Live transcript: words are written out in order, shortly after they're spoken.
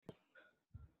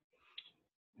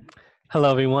Hello,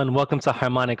 everyone. Welcome to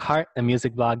Harmonic Heart, a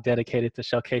music blog dedicated to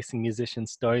showcasing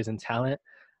musicians' stories and talent.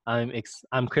 I'm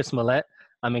Chris Millette.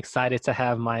 I'm excited to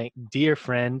have my dear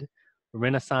friend,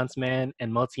 Renaissance man,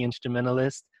 and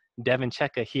multi-instrumentalist, Devin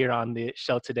Cheka, here on the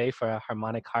show today for a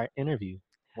Harmonic Heart interview.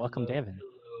 Welcome, Hello, Devin.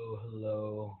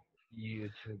 hello,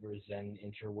 YouTubers and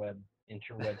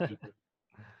interweb people.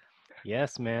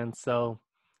 Yes, man. So,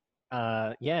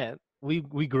 yeah, we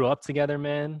grew up together,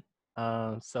 man.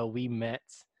 So we met.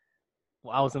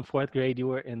 Well, I was in fourth grade. You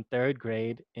were in third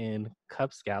grade in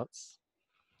Cub Scouts.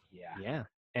 Yeah, Yeah.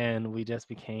 And we just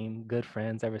became good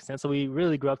friends ever since. So we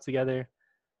really grew up together,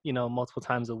 multiple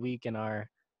times a week in our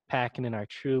pack and in our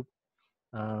troop.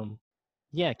 Um,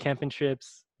 yeah, camping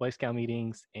trips, Boy Scout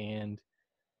meetings, and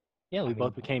yeah, I we mean,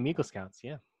 both became Eagle Scouts.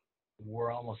 Yeah. we're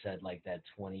almost at like that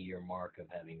 20-year mark of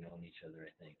having known each other.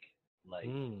 I think, like,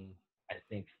 Mm. I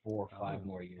think 4 or 5 Oh,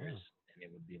 more yeah. years, and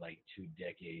it would be like 2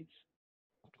 decades.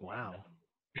 And Wow.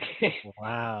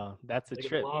 Wow. That's a like a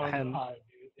trip. long time,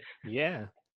 Yeah,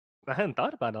 I hadn't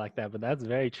thought about it like that, but that's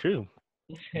very true.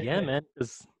 Yeah, dude. man.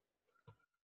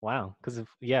 Wow. Because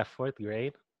yeah, fourth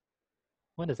grade.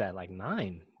 What is that, like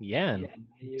nine? Yeah, Yeah, and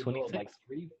and you go like 26.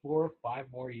 3, 4, 5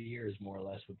 more years, more or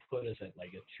less, would put us at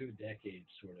like a 2 decade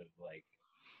sort of like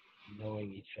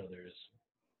knowing each other's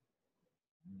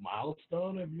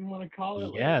milestone, if you want to call it.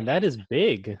 Like Yeah, that is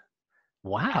big.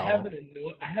 Wow. I haven't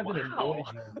Wow. annoyed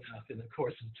you enough in the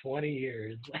course of 20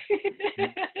 years.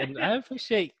 And I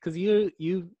appreciate because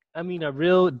I mean, a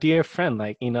real dear friend,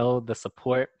 like, the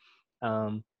support.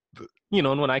 Um,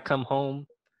 and when I come home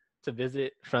to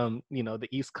visit from, the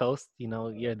East Coast,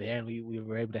 you're there and we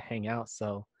were able to hang out.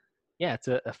 So, yeah, it's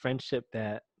a friendship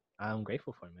that I'm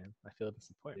grateful for, man. I feel the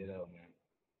support, You know, man.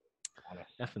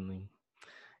 Honest. definitely.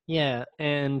 Yeah.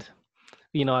 And,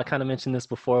 I kind of mentioned this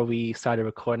before we started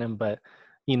recording, but,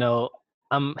 you know,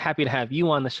 I'm happy to have you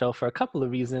on the show for a couple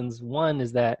of reasons. One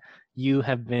is that you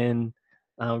have been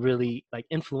really like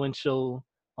influential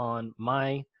on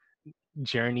my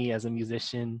journey as a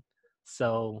musician.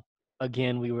 So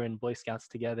again, we were in Boy Scouts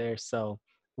together. So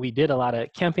we did a lot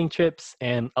of camping trips,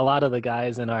 and a lot of the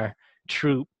guys in our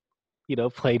troop,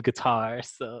 played guitar.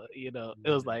 So, it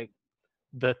was like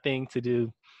the thing to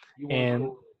do. You weren't And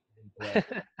cool in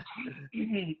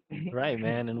play. right,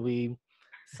 man.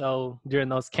 So during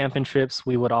those camping trips,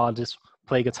 we would all just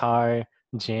play guitar,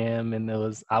 jam, and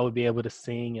I would be able to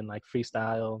sing and like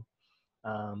freestyle.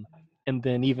 Um, and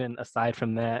then even aside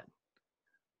from that,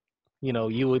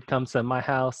 you would come to my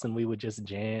house and we would just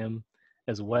jam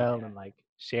as well Yeah. and like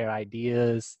share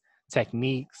ideas,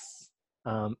 techniques.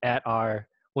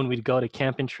 When we'd go to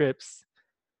camping trips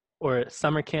or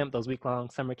summer camp, those week-long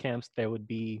summer camps, there would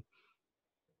be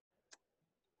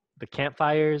the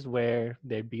campfires where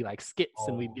there'd be like skits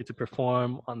and we'd Oh, get to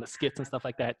perform on the skits and stuff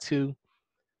like that too.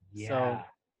 So, yeah.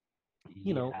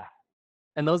 you know, Yeah.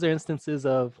 and those are instances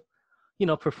of,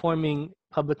 performing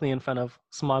publicly in front of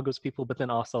small groups of people, but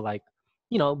then also like,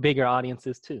 bigger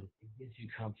audiences too. It gives you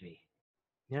company.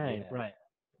 Right, Yeah. right.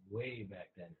 Way back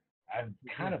then. I've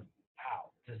kind Yeah. of,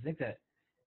 wow, to think that,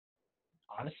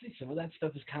 honestly, some of that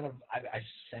stuff is kind of, I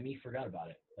semi forgot about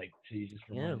it. Like, so you just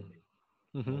Yeah. reminded me.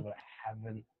 Some Hmm. of it I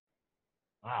haven't,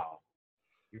 wow,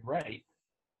 you're right.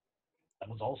 That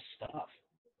was all stuff.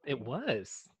 It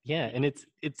was. Yeah. And it's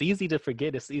easy to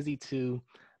forget. It's easy to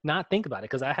not think about it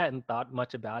because I hadn't thought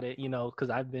much about it,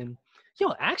 because I've been,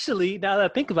 actually, now that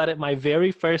I think about it, my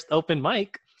very first open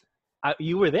mic,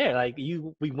 you were there. Like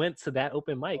we went to that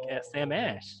open mic at Sam Oh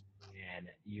Ash man,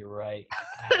 you're right.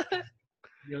 Ah,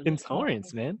 in this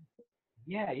Torrance, quarantine man. thing.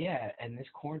 Yeah, yeah, and this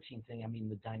quarantine thing. I mean,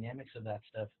 the dynamics of that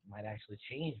stuff might actually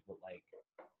change, but like,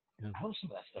 Yeah. I hope some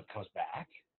of that stuff comes back.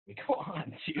 I mean, come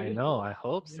on, I dude. know. I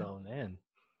hope Yeah. so, man.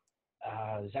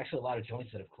 There's actually a lot of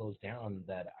joints that have closed down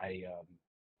that I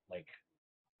like.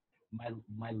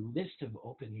 My list of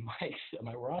open mics,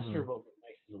 my roster Mm, of open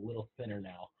mics is a little thinner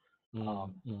now.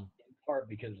 mm, mm. In part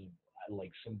because of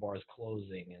like some bars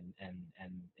closing and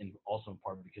also in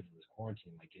part because of this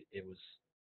quarantine. Like it was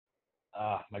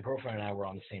my girlfriend and I were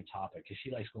on the same topic because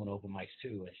she likes going to open mics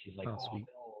too, and she's like, Oh, "Oh, sweet.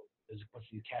 Bill, there's a bunch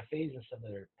of these cafes and stuff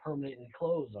that are permanently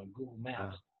closed on Google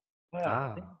Maps."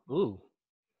 Ah, Well, ooh,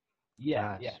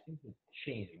 yeah, yeah, gosh. things are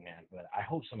changing, man. But I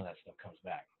hope some of that stuff comes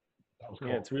back. That was Yeah,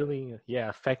 cool. it's really, yeah,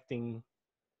 affecting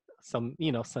so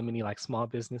many like small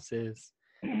businesses.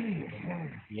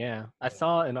 Yeah. I Yeah.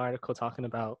 saw an article talking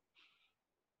about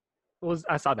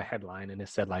I saw the headline and it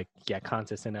said like, yeah,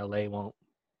 concerts in LA won't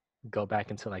go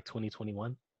back until like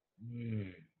 2021.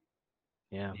 Mm,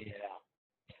 Yeah. yeah.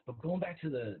 But going back to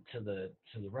the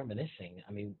reminiscing,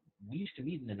 I mean, we used to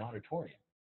meet in an auditorium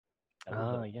that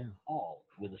was a Yeah. hall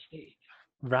with a stage.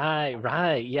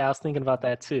 Right. Yeah, I was thinking about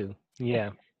that too.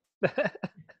 Yeah.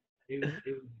 It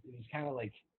was kind of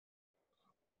like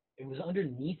it was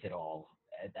underneath it all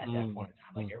at that Mm, point in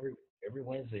time. Like mm, every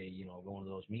Wednesday, going to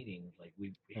those meetings, like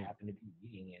we mm, happened to be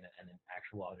meeting in an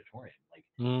actual auditorium. Like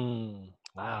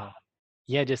wow. ah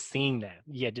Yeah, just seeing that.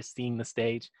 Yeah, just seeing the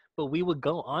stage. But we would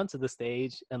go onto the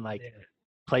stage and like there,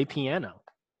 play piano.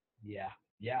 yeah,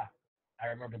 yeah. I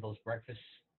remember those breakfasts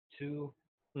too,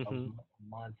 Hmm. a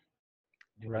month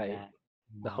doing Right. that.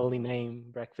 The Month. Holy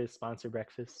Name breakfast, sponsor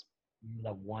breakfast.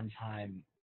 That one time,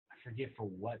 I forget for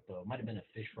what though. It might have been a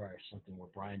fish fry or something where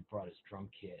Brian brought his drum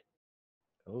kit.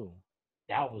 Oh,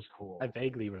 That was I cool.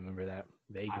 vaguely remember that.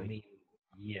 I Vaguely. mean,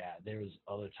 yeah, there was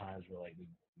other times where like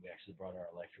we actually brought our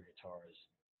electric guitars.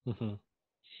 Hmm.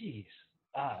 Jeez.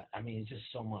 I mean, it's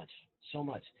just so much, so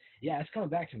much. Yeah, it's coming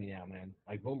back to me now, man.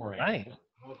 Like boomerang. Right.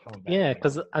 It's coming back to Yeah, me.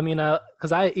 because I mean,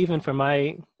 because I even for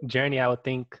my journey, I would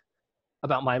think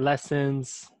about my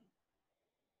lessons.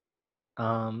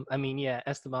 I mean, yeah,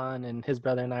 Esteban and his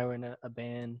brother and I were in a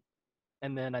band,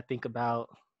 and then I think about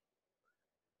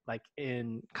like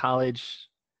in college,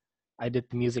 I did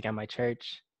the music at my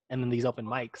church, and then these open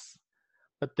mics.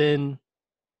 But then,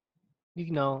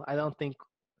 I don't think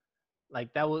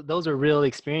like that was those are real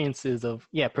experiences of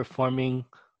performing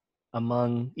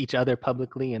among each other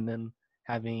publicly, and then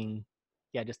having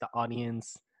just the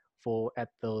audience for at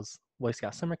those Boy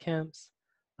Scout summer camps.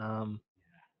 Um,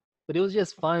 but it was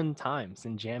just fun times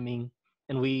and jamming,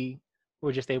 and we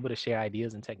were just able to share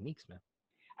ideas and techniques, man.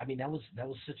 I mean, that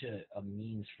was such a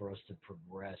means for us to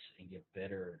progress and get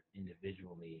better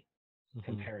individually, Hmm.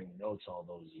 comparing notes all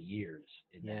those years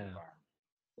in that Yeah. environment.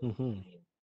 I Hmm. mean,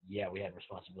 yeah, we had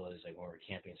responsibilities like when we were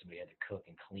camping, somebody had to cook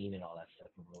and clean and all that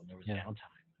stuff. But when there was Yeah.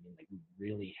 downtime, I mean, like we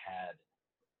really had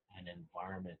an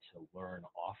environment to learn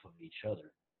off of each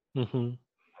other. Hmm.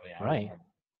 I mean, I Right. remember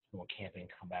going camping,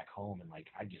 come back home, and like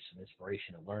I get some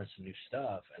inspiration to learn some new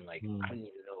stuff, and like Mm. I didn't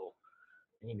even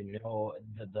know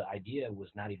the idea was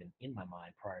not even in my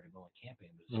mind prior to going camping.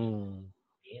 It was just Mm.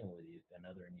 being with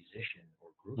another musician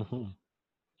or group of Hmm.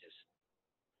 musicians. Just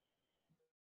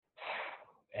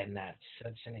and at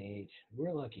such an age,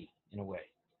 we're lucky in a way.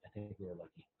 I think we're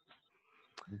lucky.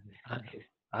 I,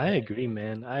 I agree,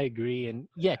 man. I agree, and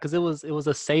yeah, because it was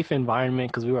a safe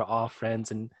environment because we were all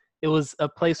friends, and it was a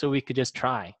place where we could just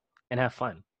try and have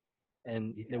fun,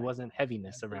 and Yeah, there wasn't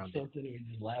heaviness that's around it. something we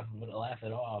just laugh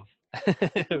it off.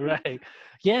 Right.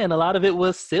 Yeah, and a lot of it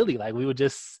was silly. Like we would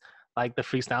just like the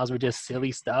freestyles were just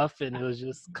silly stuff, and it was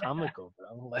just comical,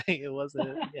 bro. Like it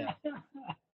wasn't. Yeah.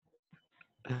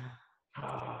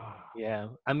 Yeah.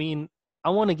 I mean, I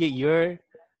want to get your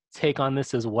take on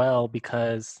this as well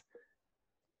because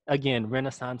again,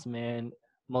 Renaissance man,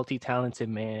 multi-talented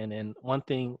man, and one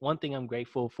thing I'm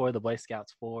grateful for the Boy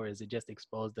Scouts for is it just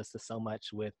exposed us to so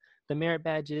much with the merit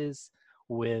badges,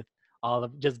 with all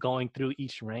of just going through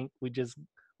each rank. We just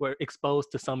were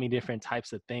exposed to so many different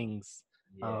types of things.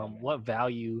 Yeah, man. What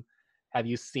value have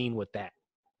you seen with that?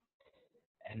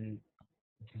 And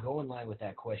to go in line with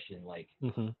that question, like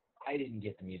Hmm. I didn't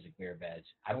get the music merit badge.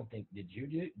 I don't think did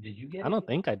you get I it? don't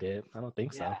think I did. I don't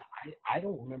think Yeah, so. I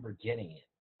don't remember getting it.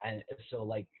 And so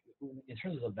like in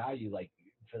terms of the value, like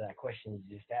for that question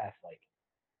you just asked, like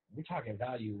we're talking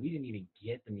value, we didn't even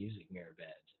get the music merit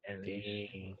badge, and it was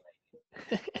Dang.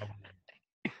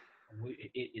 like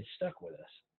it stuck with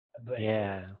us. But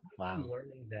Yeah. I'm Wow.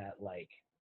 learning that like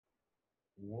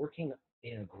working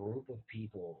in a group of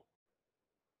people,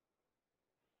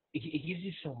 it gives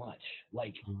you so much.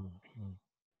 Like Mm-hmm.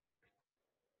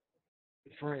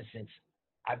 for instance,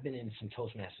 I've been in some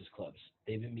Toastmasters clubs.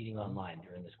 They've been meeting Oh. online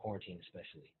during this quarantine,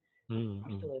 especially.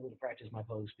 I'm Mm-hmm. still able to practice my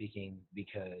public speaking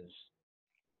because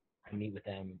I meet with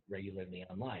them regularly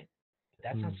online. But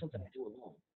that's not something I do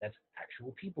alone. That's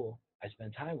actual people I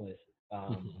spend time with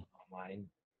Mm-hmm. online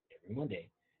every Monday,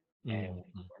 and we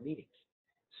Mm-hmm. do our meetings.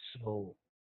 So,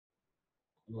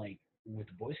 like with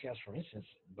the Boy Scouts, for instance,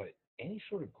 but any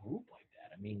sort of group like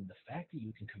that, I mean, the fact that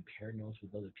you can compare notes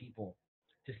with other people,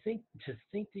 to think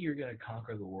that you're going to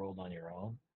conquer the world on your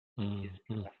own is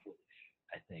Mm-hmm. kind of foolish.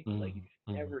 I think like you should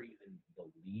Mm-hmm. never even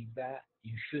believe that.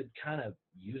 You should kind of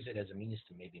use it as a means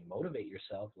to maybe motivate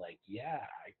yourself. Like, yeah,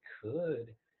 I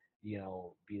could,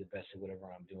 be the best at whatever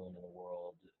I'm doing in the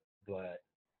world, but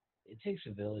it takes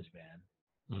a village, man.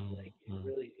 Like Mm-hmm.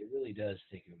 it really does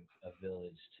take a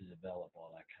village to develop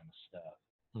all that kind of stuff.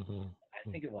 I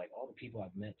Mm-hmm. think of like all the people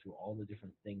I've met through all the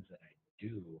different things that I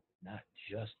do, not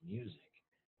just music.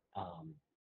 Um,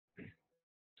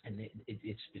 and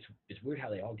it's weird how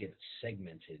they all get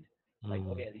segmented. Like,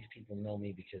 oh Mm-hmm. yeah, these people know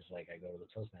me because like I go to the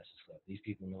Toastmasters club. These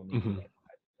people know me because Mm-hmm.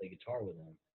 I play guitar with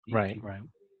them. These Right, people right.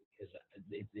 because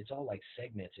it's all like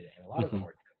segmented, and a lot of them Hmm.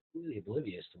 are completely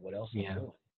oblivious to what else I'm Yeah.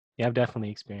 doing. Yeah, I've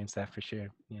definitely experienced that for sure.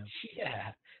 Yeah.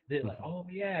 Yeah, they're like, Hmm. oh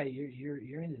yeah,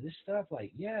 you're into this stuff.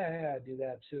 Like, yeah, I do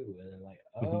that too. And then like,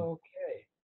 Hmm. okay,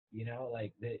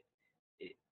 like that.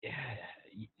 It, yeah,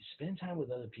 spend time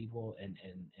with other people and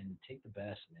take the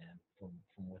best, man, from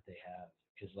what they have.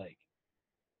 Because like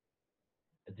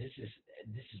this is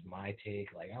this is my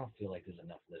take. Like, I don't feel like there's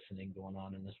enough listening going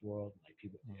on in this world. Like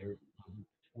people,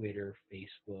 Twitter,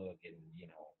 Facebook, and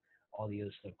all the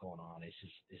other stuff going on.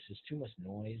 It's just too much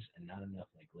noise and not enough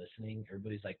like listening.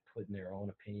 Everybody's like putting their own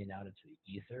opinion out into the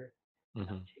ether and not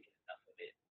Hmm. taking enough of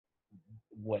it,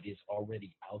 what is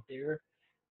already out there,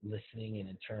 listening and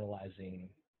internalizing,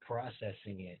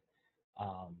 processing it.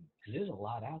 Because there's a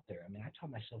lot out there. I mean, I taught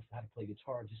myself how to play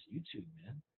guitar just YouTube,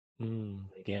 man. Mm,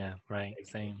 Like, yeah, right. like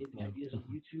Same. getting Yeah. ideas on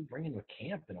YouTube, bringing a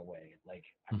camp in a way. Like,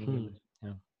 I mean, it Hmm. was.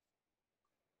 Yeah.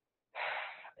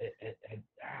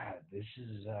 This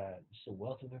is a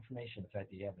wealth of information. The fact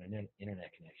that you have an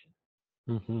internet connection.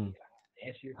 Hmm. To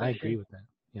answer your I agree question, with that.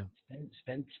 Yeah.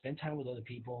 spend time with other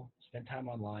people. Spend time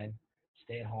online.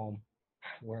 Stay at home.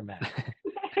 Wear a mask.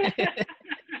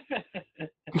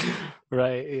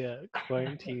 Right. Yeah.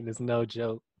 Quarantine is no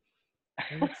joke.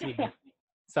 Let's see.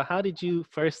 So, how did you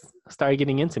first start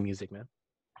getting into music, man?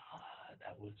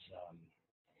 That was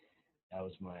that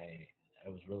was my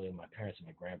that was really my parents and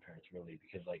my grandparents, really,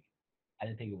 because like I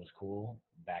didn't think it was cool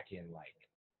back in like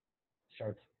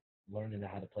start learning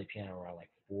how to play piano around like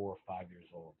 4 or 5 years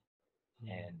old, Mm,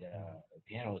 and mm.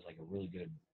 piano is like a really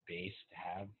good base to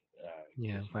have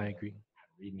Yeah, because you I learn agree. how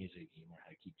to read music, you learn how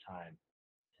to keep time,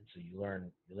 and so you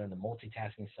learn the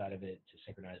multitasking side of it to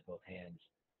synchronize both hands,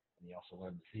 and you also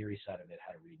learn the theory side of it,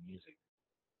 how to read music.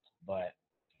 But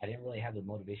I didn't really have the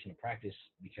motivation to practice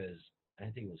because I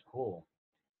didn't think it was cool,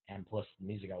 and plus the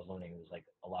music I was learning was like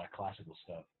a lot of classical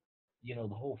stuff, the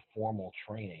whole formal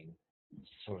training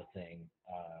sort of thing.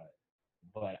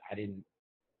 But I didn't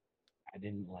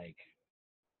like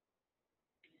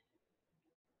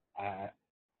I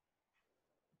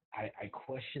I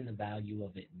question the value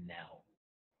of it now.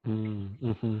 Mm,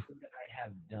 mm-hmm, Could I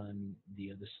have done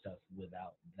the other stuff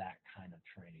without that kind of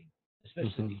training?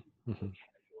 Especially mm-hmm, being so mm-hmm.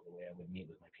 casual the way I would meet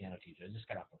with my piano teacher. I just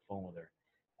got off the phone with her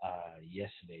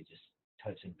yesterday, just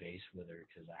touching base with her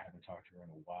because I haven't talked to her in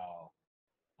a while.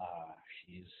 Uh,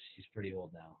 she's pretty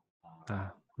old now.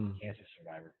 Ah, mm. Cancer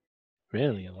survivor,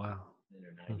 Really? and Wow. in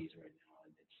her Mm. 90s right now.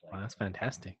 And it's Wow, like, that's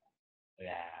fantastic.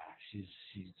 yeah, she's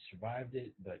survived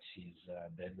it, but she's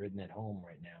bedridden at home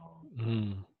right now.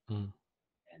 Mm, mm,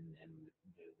 And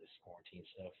this quarantine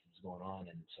stuff is going on,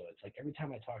 and so it's like every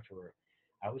time I talk to her,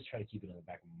 I always try to keep it in the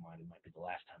back of my mind. It might be the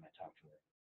last time I talk to her.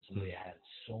 Somebody mm. that had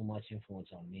so much influence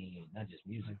on me, not just Right.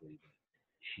 musically, but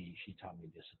she taught me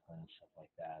discipline and stuff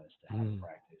like that as to how to Mm,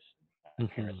 practice. My parents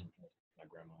mm-hmm, enforced it, my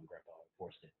grandma and grandpa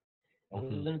enforced it. It mm-hmm.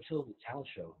 wasn't until the talent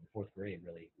show in fourth grade,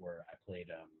 really, where I played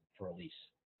for Elise.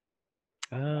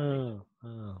 Big Oh,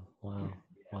 oh, wow,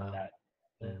 Yeah, wow. that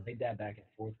Yeah. played that back in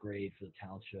fourth grade for the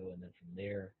talent show, and then from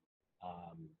there,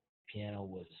 piano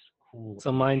was cool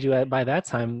So, ish. mind you, by that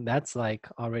time, that's like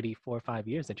already 4 or 5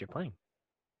 years that you're playing.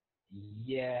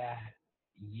 Yeah,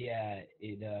 yeah,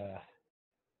 it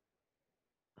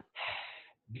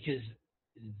because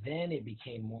then it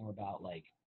became more about like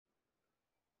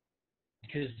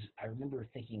because I remember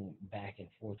thinking back in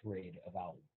fourth grade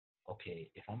about okay,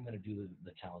 if I'm gonna do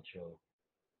the talent show,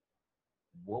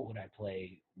 what would I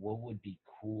play? What would be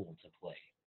cool to play?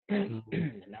 Mm,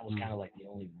 And that was mm, kind of like the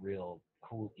only real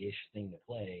cool-ish thing to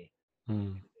play,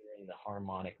 mm, in the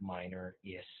harmonic minor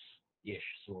ish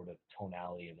sort of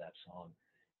tonality of that song.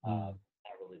 mm,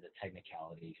 Not really the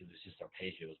technicality because it's just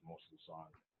arpeggios most of the song.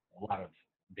 A lot of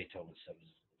Beethoven stuff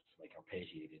is like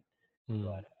arpeggiated, mm,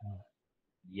 but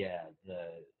yeah,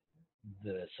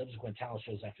 the subsequent talent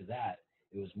shows after that,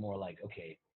 it was more like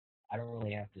okay, I don't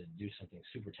really have to do something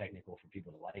super technical for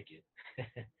people to like it.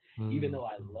 Even mm, though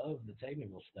I mm. love the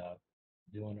technical stuff,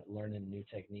 learning new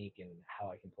technique and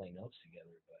how I can play notes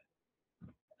together, but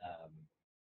um,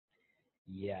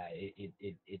 yeah,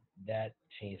 it that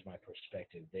changed my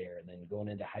perspective there. And then going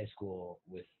into high school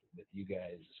with you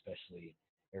guys, especially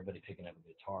everybody picking up a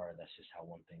guitar, that's just how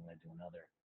one thing led to another.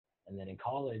 And then in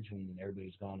college, when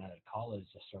everybody's gone out of college,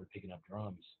 I started picking up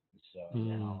drums. So Mm,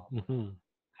 now I'm mhm,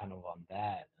 kind of on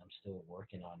that. I'm still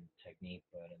working on technique,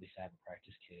 but at least I have a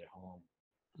practice kit at home.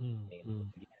 mm, And mm.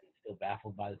 again, still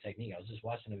baffled by the technique. I was just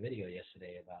watching a video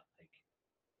yesterday about like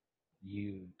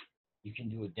you you can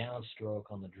do a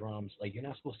downstroke on the drums. Like you're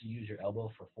not supposed to use your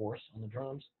elbow for force on the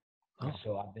drums. And Oh,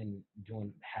 so I've been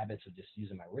doing habits of just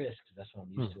using my wrist because that's what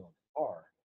I'm used mm, to on the guitar.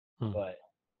 mm, But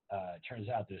turns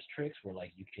out there's tricks where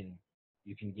like you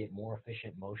can get more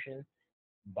efficient motion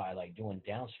by like doing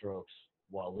downstrokes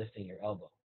while lifting your elbow.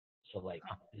 So like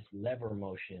this lever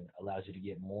motion allows you to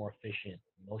get more efficient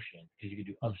motion because you can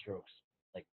do Mm, upstrokes,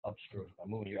 like upstrokes by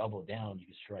moving your elbow down. You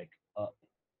can strike up.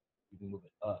 You can move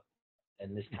it up,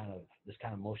 and this kind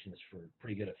of motion is for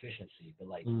pretty good efficiency. But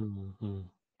like mm, mm,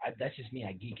 that's just me.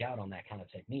 I geek out on that kind of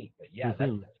technique. But yeah,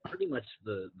 mhm, that's pretty much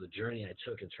the journey I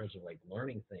took in terms of like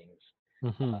learning things.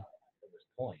 mhm. At this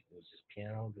point, it was just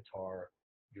piano, guitar,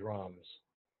 drums.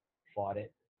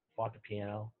 Fought the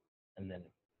piano, and then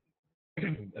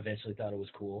eventually thought it was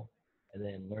cool, and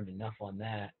then learned enough on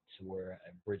that to where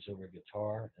I bridged over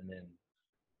guitar, and then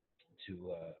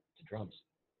to drums.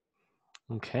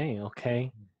 Okay,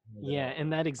 okay. And then, Yeah,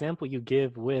 and that example you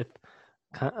give with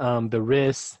the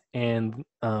wrist and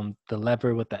the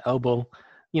lever with the elbow,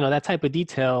 that type of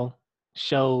detail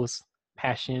shows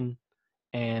passion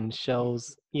and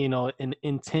shows, an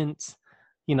intense,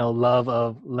 love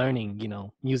of learning,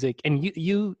 music. And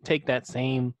you take that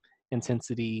same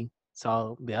intensity to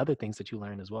all the other things that you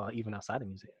learn as well, even outside of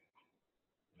music.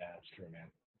 yeah, that's true, man.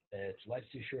 It's life's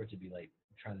too short to be like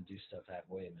trying to do stuff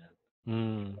halfway, man.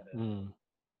 Mm, Try to mm,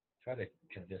 try to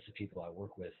convince the people I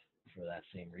work with for that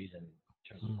same reason in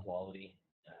terms of mm, quality.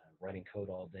 Writing code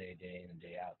all day, day in and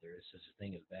day out. There is such a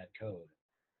thing as bad code.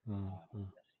 mm, Uh, mm,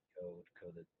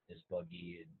 code that is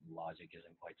buggy and logic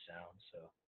isn't quite sound. So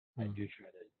I mm, do try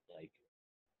to like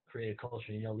create a culture,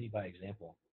 lead by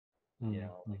example. mm,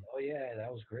 Like, oh yeah,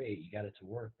 that was great. You got it to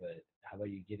work, but how about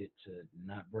you get it to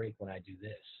not break when I do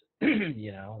this?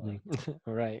 mm. Like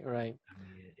Right, right. I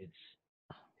mean, it's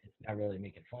not really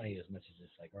making funny as much as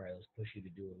it's like, all right, let's push you to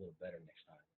do a little better next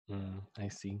time. I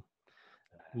see.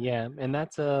 Uh, Yeah, and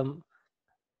that's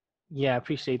yeah, I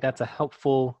appreciate that's a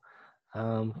helpful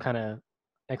kind of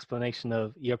explanation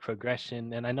of your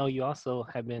progression. And I know you also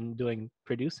have been doing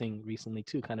producing recently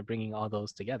too, kind of bringing all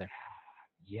those together.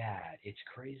 yeah, it's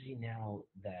crazy now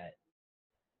that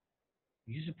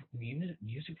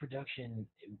music production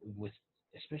with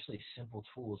especially simple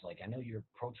tools. Like I know you're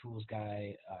a Pro Tools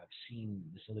guy. I've seen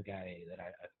this other guy that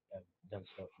I've done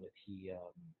stuff with. He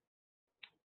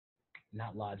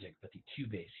not Logic, but the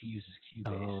Cubase. He uses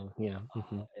Cubase. Oh, yeah.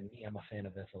 Mm-hmm. And me, I'm a fan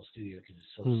of FL Studio because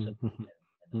it's so simple Mm-hmm.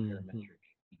 and the Mm-hmm. parametric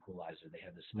equalizer. They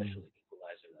have this special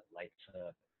equalizer that lights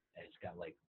up and it's got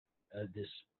like this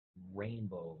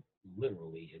rainbow.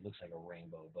 Literally, it looks like a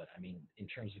rainbow. But I mean, in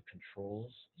terms of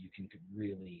controls, you can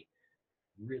really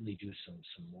do some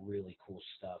really cool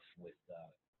stuff with.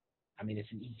 I mean,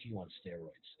 it's an EQ on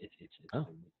steroids. It's Oh.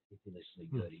 a ridiculously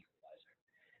good equalizer.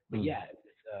 But Mm-hmm. yeah,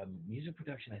 with music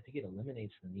production, I think it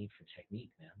eliminates the need for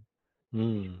technique, man.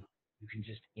 Because Mm-hmm. you can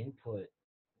just input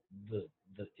the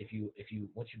if you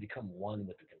once you become one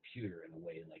with the computer in a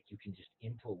way, like you can just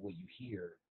input what you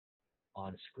hear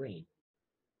on screen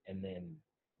and then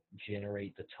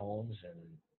generate the tones and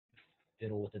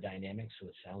fiddle with the dynamics so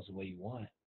it sounds the way you want.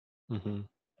 Mm-hmm.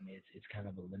 I mean, it's kind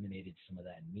of eliminated some of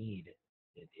that need.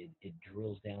 It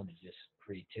drills down to just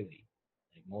creativity.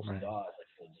 Like most Right. DAWs, I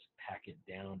feel just pack it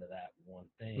down to that one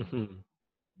thing. Mm-hmm.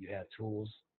 You have tools,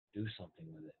 do something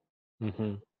with it.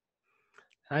 Mm-hmm.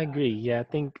 I agree. Yeah, I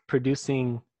think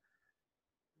producing,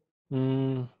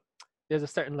 mm, there's a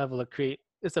certain level of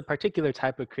it's a particular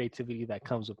type of creativity that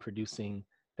comes with producing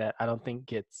that I don't think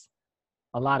gets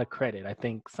a lot of credit. I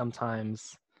think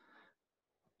sometimes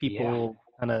Yeah, people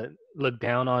kind of look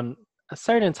down on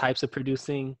certain types of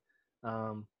producing,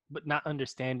 but not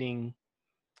understanding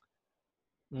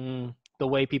the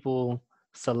way people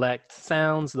select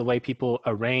sounds, the way people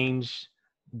arrange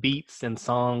beats and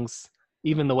songs,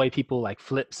 even the way people like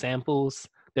flip samples.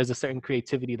 There's a certain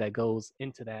creativity that goes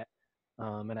into that.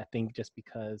 And I think just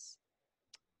because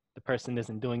the person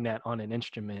isn't doing that on an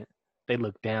instrument, they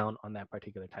look down on that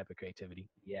particular type of creativity.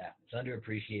 yeah, it's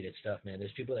underappreciated stuff, man.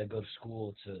 There's people that go to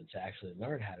school to actually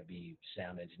learn how to be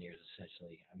sound engineers.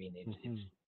 Essentially, I mean, Mm-hmm.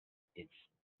 it's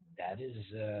that is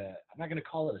I'm not going to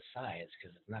call it a science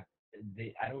because it's not.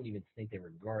 I don't even think they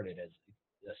regard it as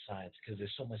a science because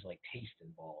there's so much like taste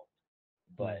involved.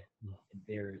 But Mm-hmm.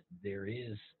 there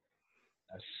is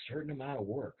a certain amount of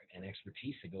work and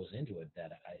expertise that goes into it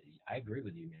that I agree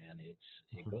with you, man.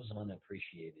 It goes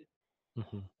unappreciated.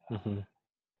 Mm-hmm. Mm-hmm.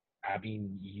 I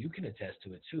mean, you can attest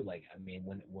to it too. Like, I mean,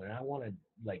 when I want to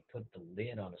like put the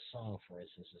lid on a song, for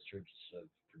instance, in terms of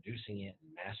producing it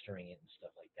and mastering it and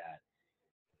stuff like that,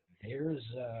 there's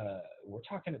we're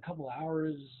talking a couple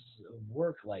hours of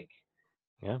work. Like,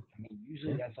 Yeah. I mean,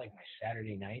 usually Yeah. that's like my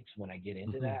Saturday nights when I get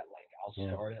into Mm-hmm. that. Like, I'll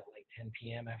Yeah. start at like 10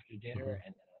 p.m. after Mm-hmm. dinner,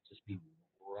 and then I'll just be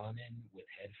running with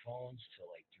headphones till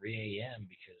like 3 a.m.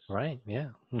 because Right. Yeah.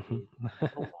 it's Mm-hmm.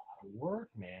 a lot work,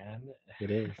 man.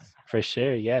 It is for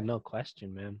sure. Yeah, no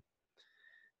question, man.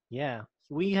 Yeah,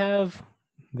 we have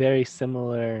very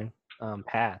similar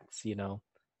paths, you know.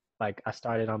 Like I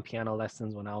started on piano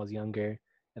lessons when I was younger,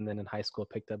 and then in high school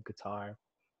picked up guitar.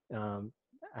 Um,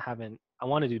 I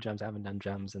want to do drums. I haven't done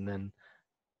drums, and then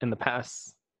in the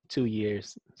past 2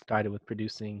 years started with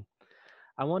producing.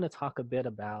 I want to talk a bit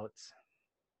about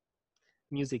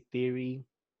music theory,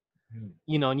 Hmm.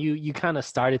 you know, and you kind of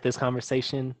started this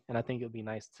conversation, and I think it would be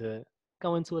nice to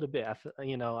go into it a bit.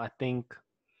 You know, I think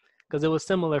because it was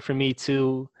similar for me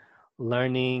to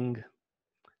learning,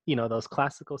 you know, those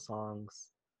classical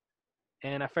songs.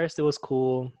 And at first it was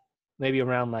cool. Maybe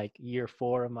around like year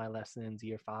 4 of my lessons,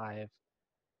 year 5,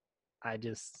 I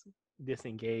just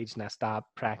disengaged and I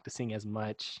stopped practicing as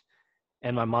much.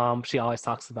 And my mom, she always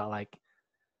talks about like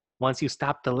once you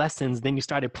stopped the lessons, then you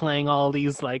started playing all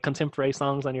these like contemporary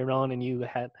songs on your own, and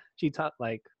she taught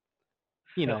like,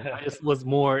 you know, I just was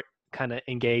more kind of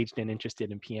engaged and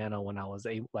interested in piano when I was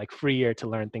like freer to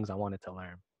learn things I wanted to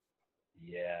learn.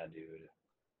 Yeah, dude.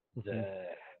 Hmm.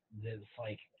 It's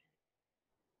like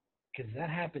because that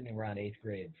happened around eighth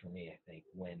grade for me. I think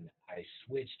when I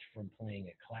switched from playing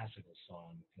a classical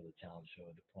song for the talent show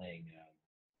to playing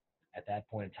at that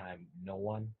point in time, "No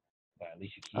One" by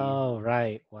Alicia Keys. Oh,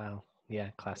 right. Wow. Yeah,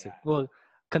 classic. Yeah, Well,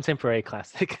 contemporary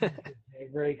classic.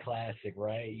 very classic,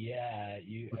 right? Yeah,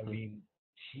 I Mhm. mean,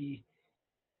 she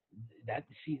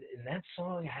and that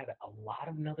song had a lot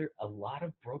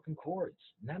of broken chords,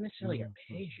 not necessarily Mhm.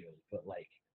 arpeggios, but like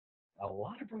a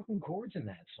lot of broken chords in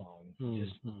that song.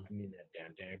 Just, Mhm. I mean, that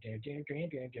down, down, down, down, down,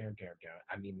 down, down, down, down.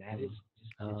 I mean, that is Mhm.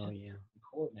 just, it's Oh, just yeah. a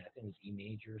chord, man. I think it was E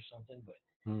major or something, but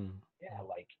Mm. yeah,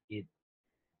 like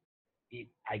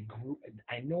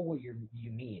I know what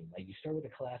you mean. Like you start with the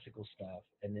classical stuff,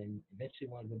 and then eventually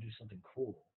want to go do something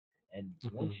cool. And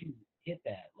once Mhm. you hit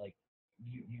that, like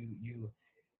you,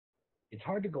 it's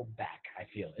hard to go back. I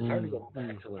feel it's hard to Mm. go back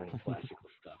Mm. to learning classical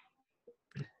stuff.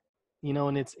 You know,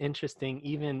 and it's interesting,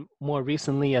 even more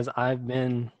recently as I've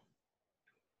been,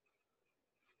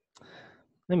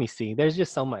 let me see, there's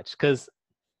just so much. Because,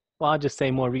 well, I'll just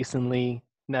say more recently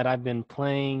that I've been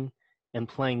playing and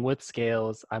playing with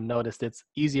scales, I've noticed it's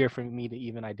easier for me to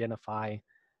even identify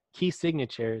key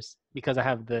signatures because I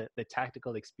have the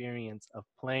tactical experience of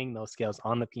playing those scales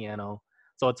on the piano.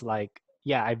 So it's like,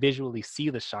 yeah, I visually see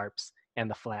the sharps and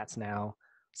the flats now.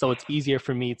 So it's easier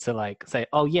for me to like say,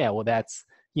 oh yeah, well that's,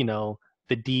 you know,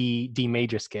 the D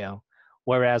major scale.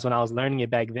 Whereas when I was learning it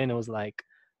back then, it was like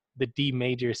the D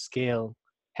major scale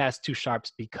has two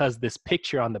sharps because this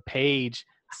picture on the page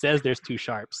says there's two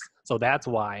sharps. So that's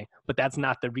why, but that's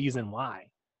not the reason why.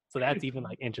 So that's even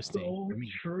like interesting So for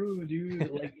me. true, dude.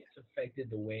 Like it's affected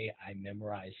the way I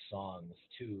memorize songs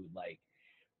too. Like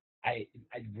I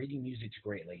reading music's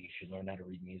great. Like you should learn how to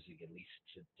read music at least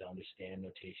to understand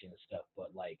notation and stuff.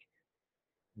 But like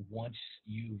once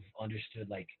you've understood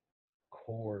like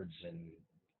chords and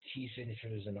key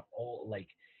signatures and all like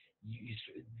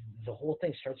the whole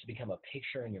thing starts to become a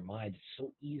picture in your mind. It's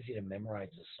so easy to memorize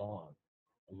a song.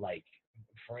 Like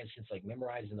for instance, like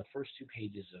memorizing the first two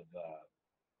pages of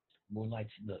Moonlight,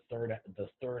 the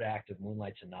third act of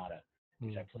Moonlight Sonata,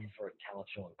 because I played Mm-hmm. for a talent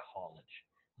show in college.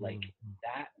 Like Mm-hmm.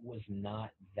 that was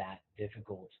not that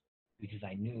difficult because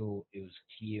I knew it was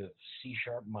key of C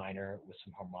sharp minor with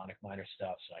some harmonic minor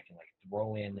stuff, so I can like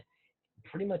throw in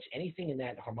pretty much anything in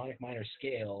that harmonic minor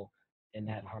scale. In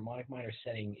that harmonic minor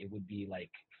setting, it would be like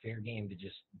fair game to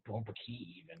just bump a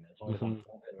key even as long as I'm Mm-hmm.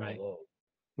 bumping all Right. those.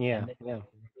 Yeah. And then Yeah.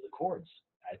 remember the chords.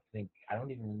 I think I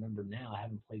don't even remember now. I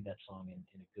haven't played that song in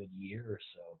a good year or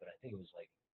so, but I think it was like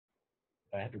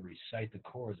I had to recite the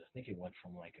chords. I think it went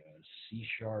from like a C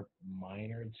sharp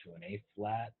minor to an A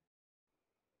flat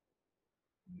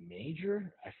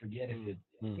major. I forget if it.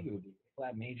 I Mm-hmm. think it would be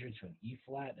flat major to an E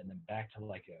flat, and then back to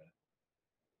like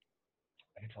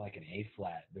an A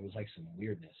flat. There was like some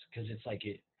weirdness because it's like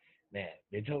it. Man,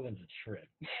 Beethoven's a trip.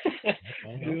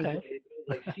 Okay. Okay. It was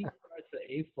like C sharp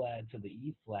to A flat to the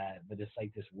E flat, but it's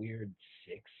like this weird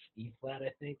six E flat,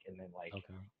 I think, and then like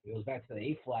Okay. it goes back to the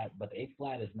A flat, but the A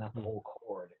flat is not the Mm, whole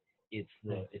chord. right. It's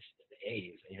the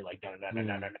A's, and you're like no no no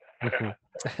no no Mm. no Mhm.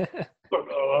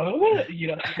 no no, you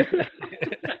know.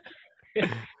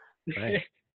 Right.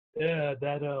 Yeah,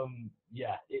 that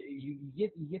yeah, you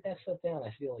get that stuff down.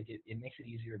 I feel like it makes it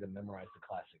easier to memorize the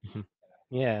classics. Mhm.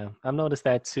 Yeah, I've noticed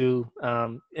that too.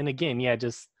 And again, yeah,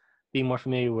 just being more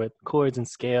familiar with chords and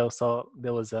scales. So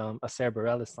there was a Sarah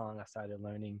Bareilles song I started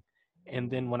learning, and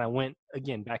then when I went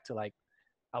again back to like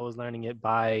I was learning it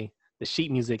by the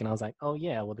sheet music, and I was like, oh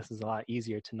yeah, well this is a lot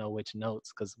easier to know which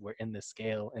notes because we're in this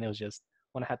scale. And it was just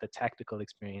when I had the tactical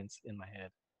experience in my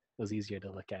head, it was easier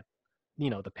to look at,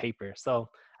 the paper. So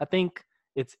I think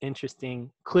it's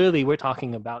interesting. Clearly, we're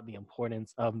talking about the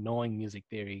importance of knowing music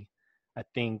theory. I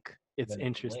think it's When it clicks,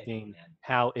 interesting man,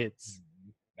 how it's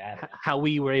matters. how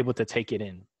we were able to take it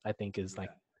in. I think is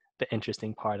like Yeah. the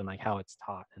interesting part and like how it's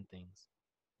taught and things.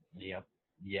 Yep.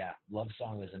 Yeah. Love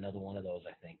Song is another one of those.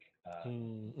 I think.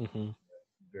 Mm-hmm.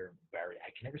 Barry. I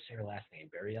can never say her last name.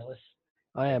 Barry Ellis.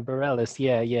 Oh yeah, Barry, Bareilles.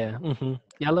 Yeah, yeah.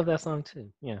 Yeah, I love that song too.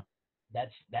 Yeah.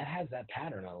 that has that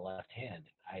pattern on the left hand.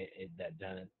 That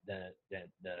dun dun dun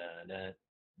dun dun dun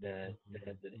dun.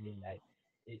 Mm-hmm.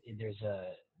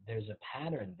 There's a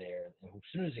pattern there. And as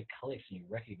soon as it clicks and you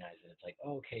recognize it, it's like,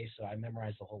 oh, okay, so I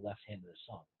memorized the whole left hand of the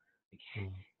song.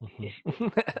 Mm-hmm.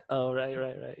 Oh, right,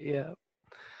 right, right. Yeah.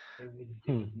 It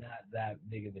Hmm. was not that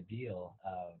big of a deal.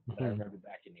 But I Mhm. remember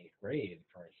back in eighth grade,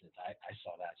 for instance, I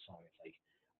saw that song. It's like,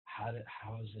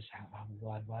 how is this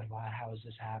how is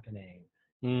this happening?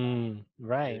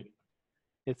 Right. It,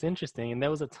 It's interesting. And there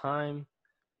was a time,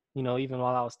 even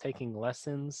while I was taking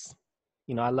lessons,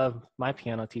 I love my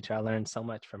piano teacher. I learned so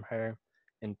much from her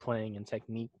in playing and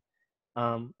technique.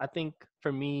 I think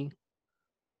for me,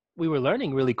 we were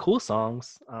learning really cool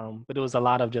songs, but it was a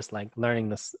lot of just like learning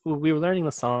this. We were learning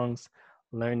the songs,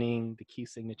 learning the key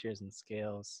signatures and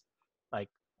scales, like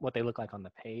what they look like on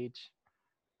the page.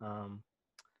 Um,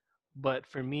 but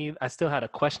for me, I still had a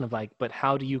question of like, but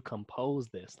how do you compose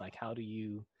this? Like, how do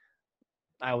you?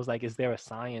 I was like, is there a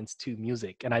science to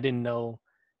music? And I didn't know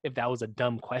if that was a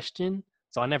dumb question,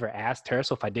 so I never asked her.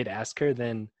 So if I did ask her,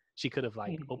 then she could have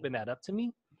like opened that up to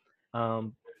me.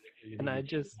 Um, you and need I to take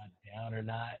just that down or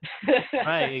not.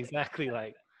 right, exactly,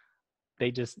 like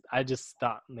I just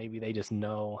thought maybe they just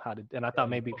know how to, and I thought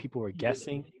maybe people were You did the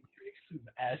guessing. Matrix of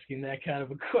asking that kind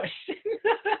of a question.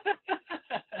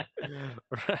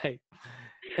 Right.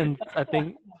 And I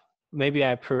think maybe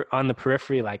on the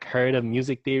periphery like heard of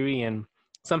music theory, and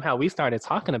somehow we started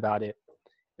talking about it,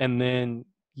 and then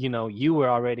you were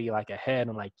already like ahead.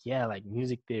 I'm like, yeah, like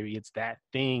music theory, it's that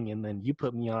thing. And then you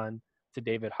put me on to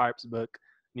David Harp's book,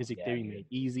 Music Yeah, Theory dude. Made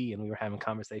Easy, and we were having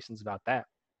conversations about that.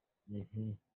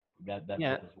 hmm That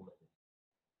Yeah. book is worth it.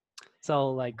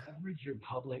 So like Leverage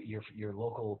your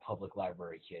local public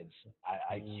library, kids.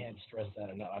 I can't stress mhm, that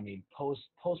enough. I mean, post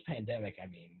pandemic. I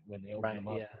mean, when right,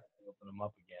 yeah. they open them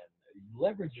up again.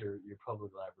 Leverage your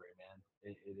public library, man.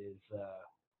 It is.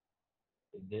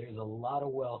 There's a lot of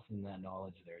wealth in that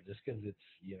knowledge there. Just because it's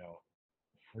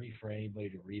free for anybody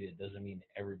to read it doesn't mean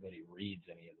everybody reads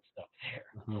any of the stuff there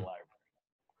in the Mhm. library.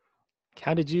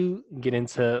 How did you get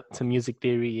into music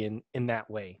theory in that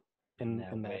way? In In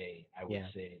that in that, way, I would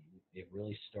yeah. say it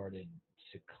really started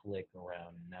to click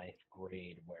around ninth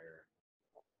grade, where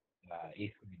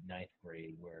eighth grade, ninth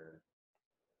grade, where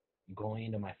going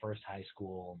into my first high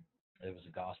school, it was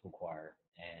a gospel choir,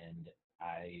 and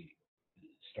I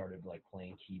started like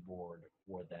playing keyboard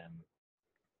for them.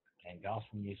 And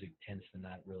gospel music tends to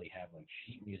not really have like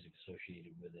sheet music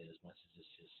associated with it as much as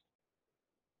it's just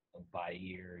a by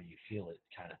ear, you feel it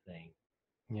kind of thing.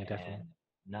 Yeah, definitely. And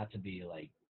not to be like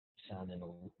sounding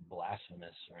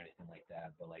blasphemous or anything like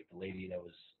that, but like the lady that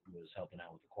was helping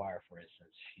out with the choir, for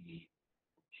instance,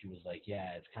 she was like,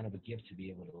 yeah, it's kind of a gift to be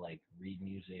able to like read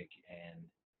music and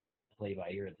play by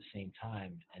ear at the same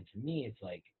time. And to me, it's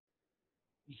like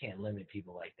you can't limit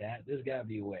people like that. There's got to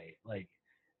be a way. Like,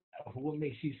 what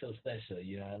makes you so special?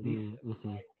 At least Mm-hmm.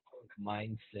 my punk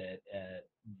mindset at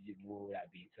what would I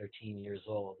be, 13 years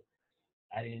old.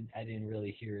 I didn't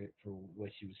really hear it for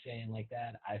what she was saying like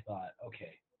that. I thought,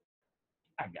 okay,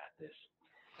 I got this.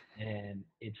 And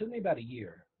it took me about a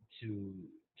year to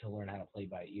to learn how to play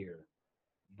by ear.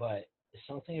 But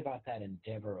something about that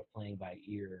endeavor of playing by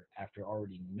ear after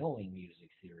already knowing music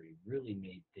theory really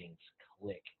made things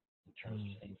click in terms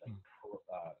of things like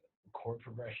Mm-hmm. chord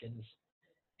progressions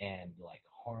and like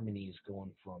harmonies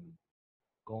going from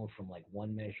like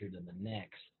one measure to the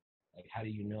next. Like, how do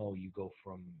you know you go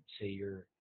from, say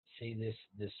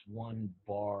this one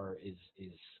bar is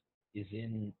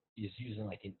using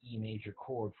like an E major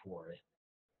chord for it.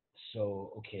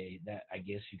 So okay, that I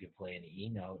guess you could play an E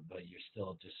note, but you're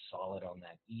still just solid on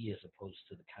that E, as opposed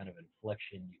to the kind of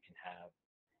inflection you can have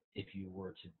if you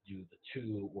were to do the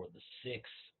two or the six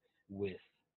with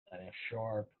an F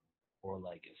sharp or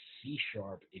like a C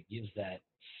sharp. It gives that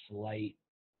slight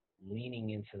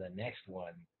leaning into the next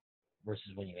one,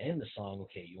 versus when you end the song,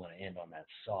 okay, you want to end on that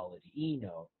solid E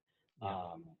note. Yeah.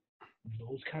 Um,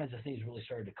 those kinds of things really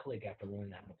started to click after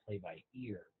learning how to play by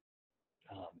ear.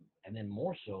 And then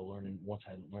more so learning once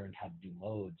I learned how to do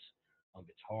modes on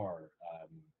guitar.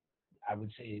 I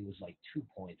would say it was like 2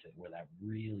 points where that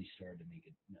really started to make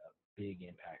a big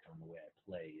impact on the way I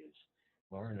play. Is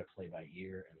learn to play by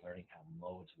ear and learning how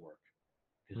modes work.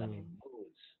 Because I mean, Mm.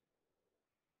 modes,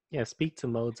 Yeah, speak to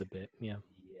modes a bit. Yeah.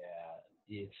 yeah,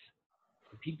 it's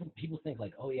people think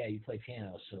like, oh yeah, you play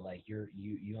piano, so like you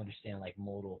understand like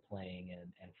modal playing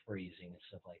and phrasing and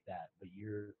stuff like that. But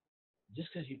you're just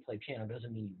because you play piano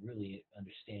doesn't mean you really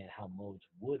understand how modes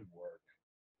would work.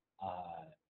 Uh,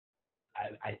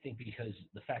 I think because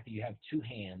the fact that you have two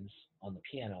hands on the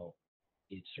piano,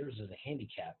 it serves as a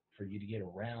handicap for you to get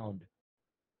around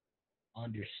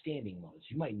understanding modes.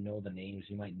 You might know the names,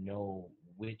 you might know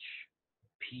which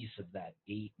piece of that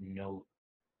eight note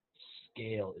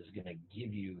scale is going to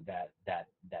give you that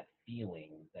feeling,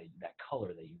 that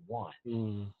color that you want.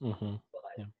 Mm. Mm-hmm. But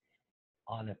Yeah.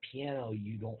 on a piano,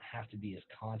 you don't have to be as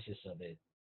conscious of it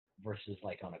versus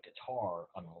like on a guitar,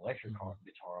 on an electric Mm-hmm.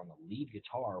 guitar, on the lead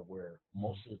guitar, where Mm.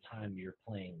 most of the time you're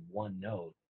playing one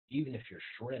note. Even if you're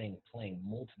shredding, playing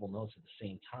multiple notes at the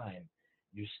same time,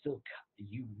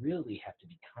 you really have to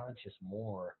be conscious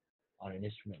more on an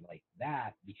instrument like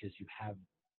that because you have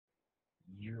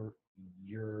your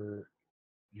your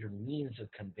your means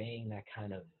of conveying that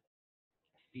kind of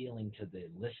feeling to the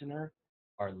listener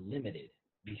are limited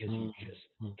because you Mm. just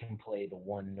Mm. can play the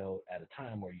one note at a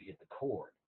time where you hit the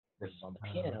chord. Versus on the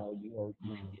Uh, piano, you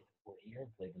can mm. hit the chord here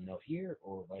and play the note here,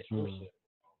 or vice Mm. versa.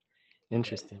 But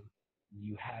Interesting.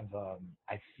 you have,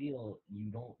 I feel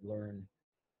you don't learn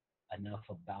enough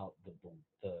about the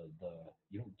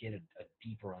you don't get a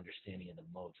deeper understanding of the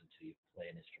modes until you play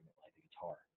an instrument like the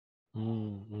guitar.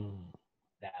 Mm. Mm.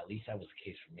 That at least that was the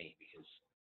case for me because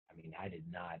I mean I did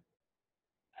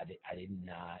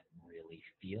not really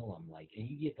feel them like, and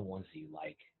you get the ones that you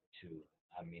like too.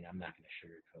 I mean, I'm not going to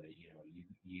sugarcoat it. You know,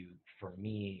 for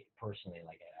me personally,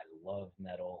 like I love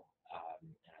metal,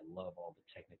 and I love all the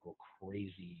technical,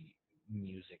 crazy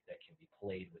music that can be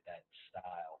played with that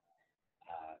style.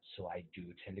 So I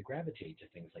do tend to gravitate to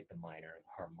things like the minor,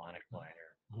 harmonic minor,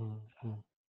 Mm. Mm.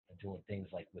 doing things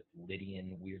like with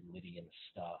Lydian, weird Lydian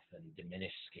stuff, and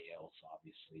diminished scales.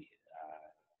 Obviously,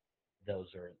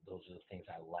 those are the things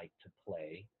I like to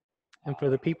play. And for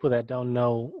the Uh, people that don't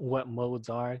know what modes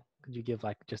are, could you give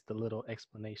like just a little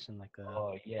explanation, like a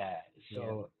oh yeah, yeah.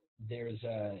 so there's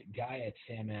a guy at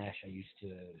Sam Ash I used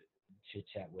to chit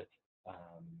chat with.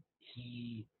 Um,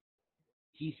 he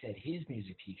he said his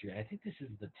music teacher, and I think this is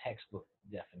the textbook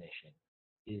definition,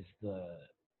 is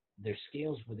there's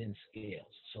scales within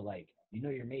scales. So like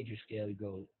your major scale, you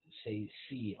go say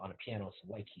C on a piano, it's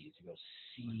the white keys. You go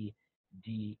C,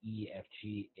 D, E, F,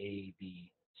 G, A,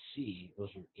 B, C. Those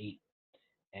are eight.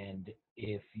 And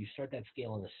if you start that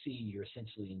scale on the C, you're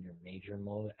essentially in your major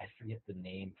mode. I forget the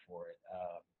name for it.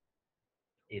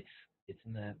 It's it's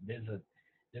in the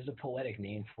there's a poetic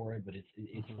name for it, but it's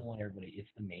Hmm. the one everybody. It's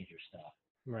the major stuff.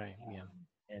 Right. Yeah.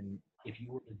 And if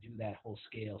you were to do that whole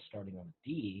scale starting on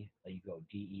D, like you go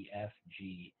D, E, F,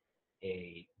 G,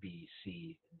 A, B,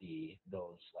 C, D,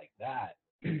 those like that,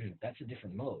 that's a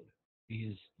different mode.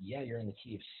 Because, yeah, you're in the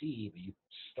key of C, but you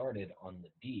started on the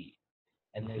D.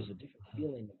 And Hmm. there's a different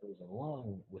feeling that goes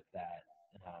along with that.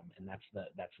 And that's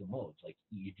the modes. Like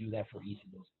you do that for each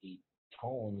of those eight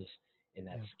tones in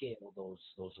that Yeah. scale. Those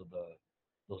are the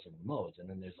modes, and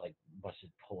then there's like a bunch of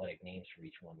poetic names for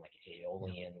each one, like Yeah.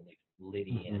 Aeolian, like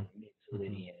Lydian, Hmm. Hmm.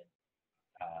 Mid-Lydian.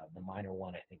 The minor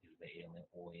one, I think, is the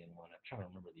Aeolian one. I'm trying to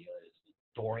remember the others.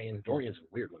 Dorian. Dorian's a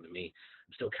weird one to me.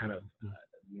 I'm still kind of Hmm.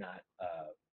 not.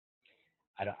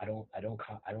 I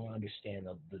don't understand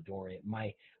the Dorian.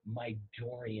 My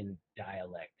Dorian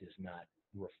dialect is not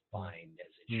refined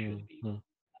as it should be. Hmm.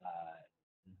 Uh,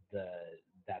 the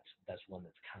that's one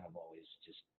that's kind of always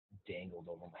just dangled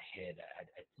over my head.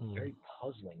 It's a Hmm. very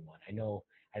puzzling one. I know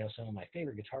some of my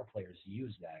favorite guitar players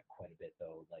use that quite a bit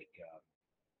though. Like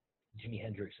Jimi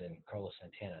Hendrix and Carlos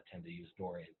Santana tend to use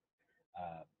Dorian.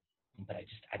 Uh, but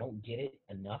I don't get it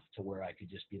enough to where I could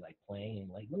just be like playing and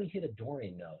like let me hit a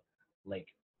Dorian note. Like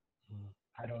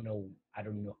I don't know. I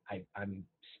don't know. I'm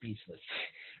speechless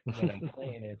when I'm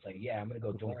playing. And it's like, yeah, I'm gonna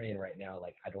go Dorian right now.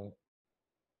 Like I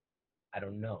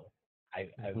don't know. I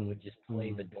Hmm. would just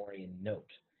play Hmm. the Dorian note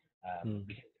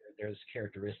because there's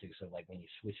characteristics of like when you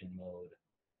switch in mode.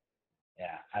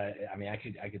 Yeah, I mean I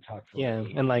could talk for Yeah,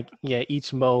 ages. and like yeah,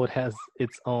 each mode has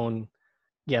its own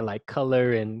yeah like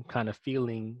color and kind of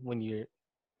feeling when you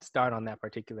start on that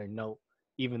particular note,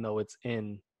 even though it's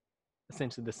in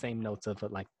essentially the same notes of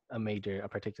a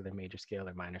particular major scale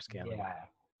or minor scale or what Yeah,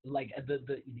 like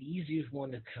the easiest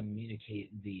one to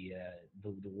communicate the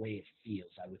way it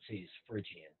feels, I would say, is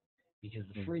Phrygian, because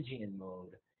the have you. Phrygian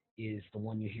mode is the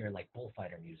one you hear in like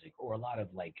bullfighter music or a lot of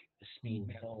like speed Mm,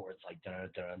 metal where it's like dun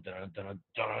dun dun dun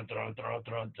dun dun dun dun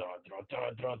dun dun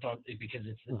dun dun dun, because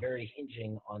it's mm, very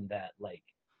hinging on that like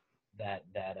that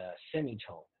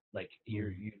semitone. Like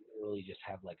mm, you literally just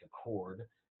have like a chord.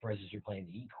 For instance, you're playing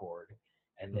the E chord,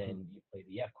 and mhm, then you play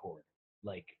the F chord.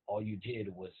 Like all you did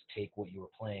was take what you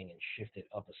were playing and shift it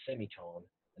up a semitone,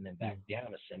 and then back mm,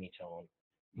 down a semitone.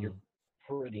 You're mm,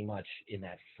 pretty much in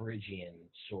that Phrygian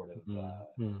sort of mm,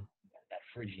 mm. that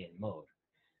Phrygian mode.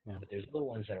 Yeah. But there's other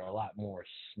ones that are a lot more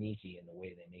sneaky in the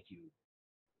way they make you,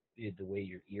 the way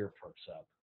your ear perks up.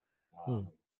 Mm,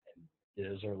 And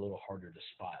those are a little harder to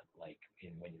spot, like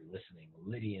in when you're listening.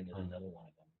 Lydian is mm, another one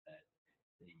of them that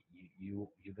you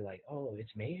be like, oh,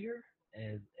 it's major,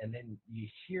 and then you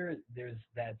hear there's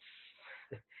that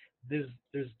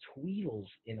there's tweedles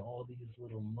in all these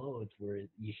little modes where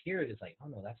you hear it, it's like, oh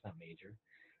no, that's not major.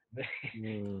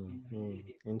 mm, mm.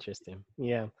 Interesting.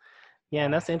 Yeah. Yeah,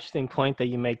 and uh, that's an interesting point that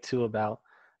you make too about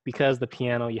because the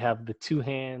piano, you have the two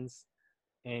hands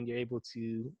and you're able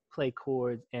to play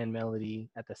chords and melody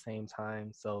at the same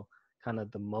time. So kind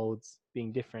of the modes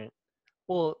being different.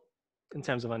 Well, in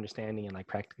terms of understanding and like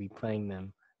practically playing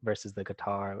them versus the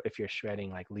guitar. If you're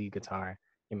shredding like lead guitar,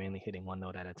 you're mainly hitting one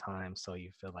note at a time. So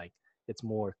you feel like it's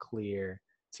more clear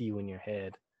to you in your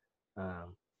head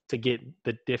um, to get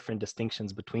the different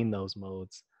distinctions between those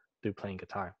modes through playing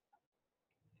guitar.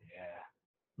 yeah,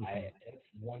 Hmm. it's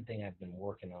one thing I've been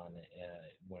working on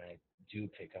when I do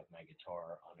pick up my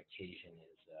guitar on occasion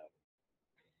is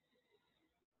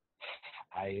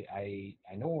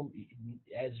I know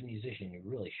as a musician you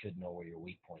really should know where your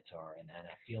weak points are, and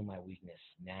I feel my weakness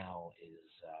now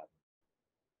is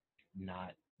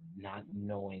not not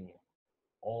knowing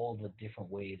all the different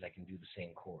ways I can do the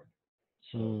same chord.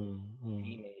 So Mm-hmm.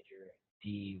 D major,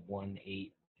 D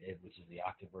 1/8, which is the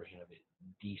octave version of it,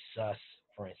 D sus,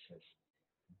 for instance,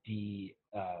 D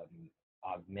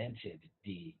augmented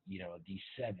D,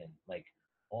 D7, like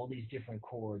all these different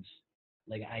chords.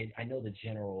 Like I know the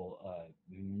general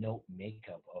note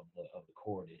makeup of the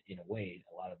chord in a way.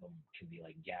 A lot of them can be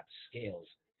like gap scales,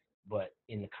 but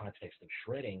in the context of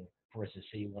shredding, for instance,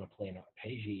 say you want to play an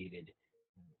arpeggiated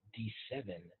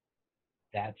D7,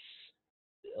 that's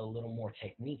a little more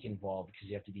technique involved because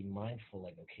you have to be mindful.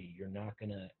 Like, okay, you're not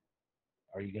gonna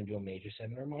are you going to do a major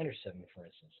seven or a minor seven, for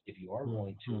instance? If you are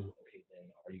going to, Mm-hmm. okay, then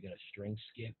are you going to string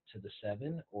skip to the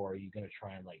seven, or are you going to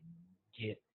try and like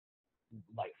get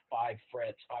like 5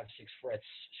 frets, 5, 6 frets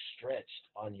stretched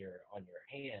on your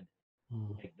hand?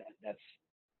 Like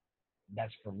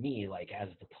that's for me, like as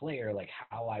the player, like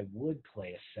how I would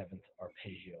play a seventh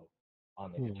arpeggio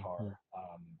on the guitar. Mm-hmm.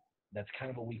 Um, that's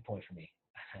kind of a weak point for me.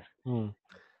 Mm.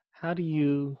 How do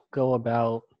you go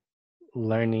about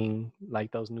learning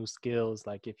like those new skills?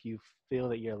 Like if you feel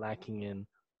that you're lacking in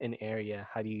an area,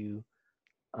 how do you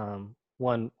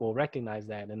one will recognize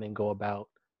that and then go about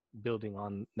building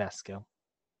on that skill?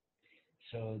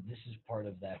 So this is part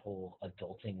of that whole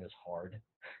adulting is hard,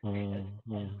 as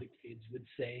Mm-hmm. the kids would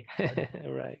say.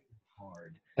 Right.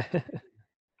 Hard.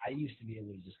 I used to be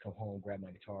able to just come home, grab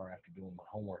my guitar after doing my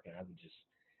homework, and I would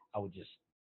just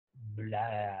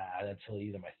blah until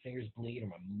either my fingers bleed or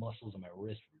my muscles and my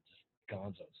wrists were just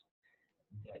gonzos.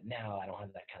 But now I don't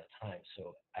have that kind of time,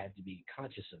 so I have to be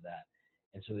conscious of that.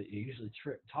 And so it usually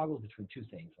toggles between two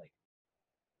things. Like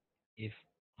if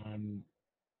I'm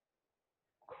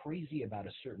crazy about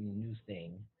a certain new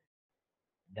thing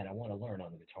that I want to learn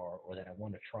on the guitar or that I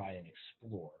want to try and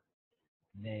explore,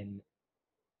 then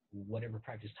whatever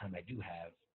practice time I do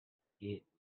have, it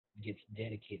gets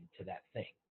dedicated to that thing.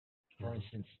 For Mhm.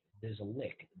 instance, there's a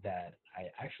lick that I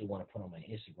actually want to put on my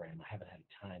Instagram. I haven't had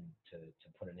time to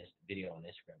put a video on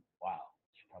Instagram. Wow,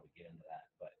 I should probably get into that.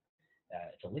 But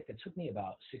it's a lick that took me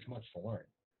about 6 months to learn,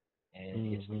 and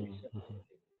it's very Mhm. simple. Mhm.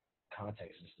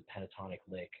 Context is the pentatonic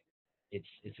lick. It's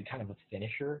a kind of a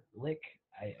finisher lick.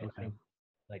 I Okay. think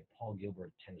like Paul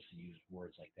Gilbert tends to use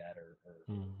words like that, or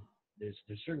Mm. there's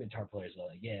certain guitar players that are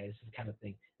like, yeah, this is the kind of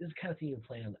thing. This is the kind of thing you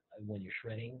play on when you're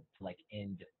shredding to like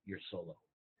end your solo.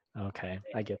 Okay.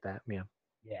 I get that. Yeah.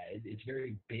 Yeah, it's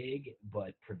very big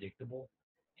but predictable,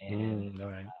 and Mm. All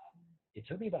right. it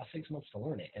took me about 6 months to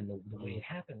learn it. And the way Mm. it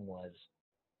happened was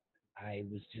I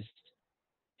was just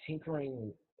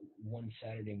tinkering one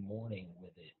Saturday morning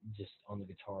with it, just on the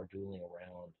guitar, dueling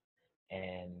around,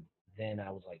 and then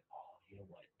I was like, oh, you know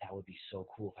what? That would be so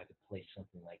cool if I could play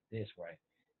something like this, where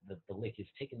the lick is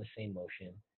taking the same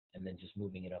motion and then just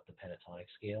moving it up the pentatonic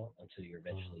scale until you're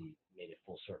Mm. eventually made it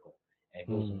full circle. And it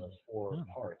goes in Mm. those four Oh.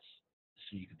 parts,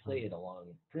 so you can play Mm. it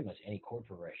along pretty much any chord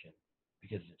progression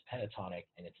because it's pentatonic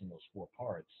and it's in those four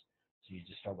parts. So you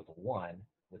just start with the one,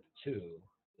 with the two,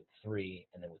 with 3,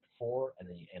 and then with 4, and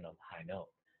then you end on a high note.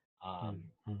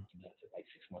 Mm-hmm. That took like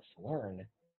 6 months to learn,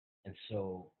 and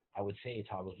so I would say it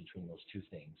toggles between those two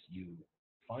things. You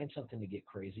find something to get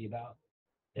crazy about,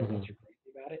 then once Mm-hmm. you're crazy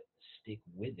about it, stick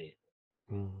with it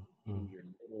Mm-hmm. in your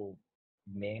little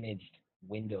managed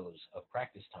windows of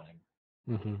practice time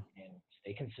Mm-hmm. and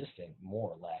stay consistent,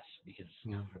 more or less, because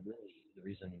Yeah. really the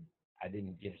reason I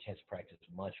didn't get a chance to practice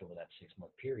much over that 6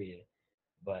 month period,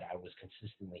 but I was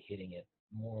consistently hitting it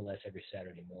more or less every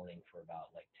Saturday morning for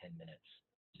about like 10 minutes,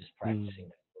 just Mm-hmm. practicing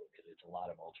that because it's a lot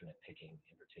of alternate picking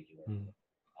in particular.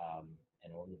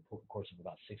 And over the course of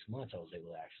about 6 months, I was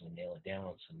able to actually nail it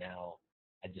down. So now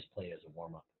I just play it as a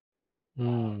warm up.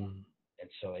 Mm-hmm. And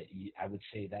so I would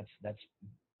say that's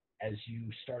as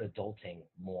you start adulting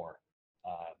more,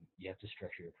 you have to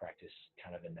structure your practice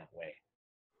kind of in that way.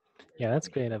 Where, Yeah, that's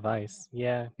great advice.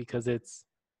 Yeah, because it's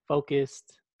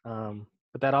focused,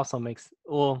 but that also makes,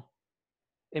 well,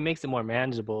 it makes it more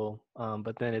manageable.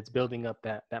 But then it's building up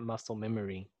that muscle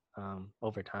memory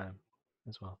over time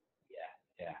as well.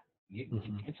 yeah, yeah. You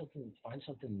Mm-hmm. find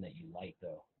something that you like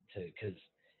though, to because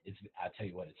it's I tell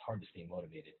you what, it's hard to stay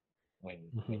motivated when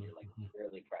you're like Mm-hmm.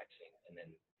 rarely practicing, and then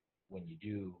when you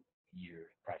do,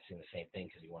 you're practicing the same thing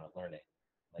because you want to learn it.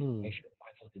 Like Mm-hmm. make sure to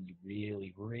find something you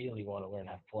really, really want to learn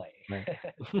how to play. Right.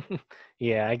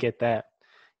 Yeah, I get that.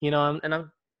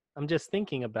 I'm just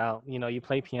thinking about, you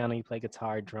play piano, you play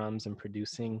guitar, drums, and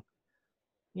producing.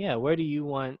 Yeah, where do you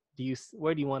want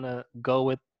to go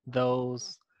with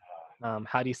those?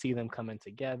 How do you see them coming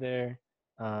together?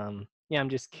 Yeah, I'm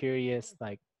just curious.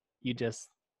 Like, you just,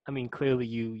 I mean, clearly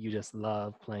you just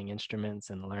love playing instruments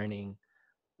and learning.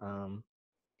 Um,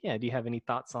 yeah, do you have any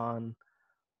thoughts on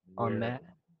Where that?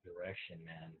 direction,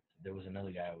 man. There was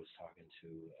another guy I was talking to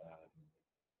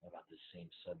about the same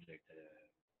subject.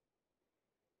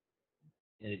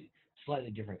 In a slightly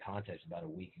different context, about a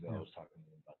week ago, I Yeah. was talking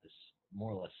about this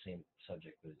more or less same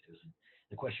subject, but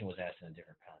the question was asked in a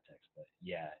different context. But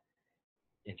yeah,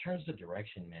 in terms of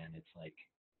direction, man, it's like,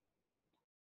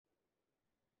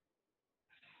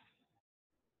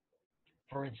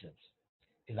 for instance,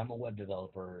 because I'm a web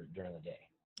developer during the day,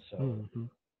 so Mm-hmm.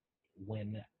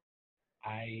 when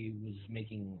I was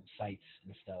making sites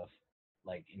and stuff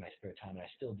like in my spare time, and I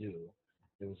still do.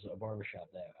 There was a barbershop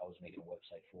that I was making a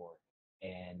website for,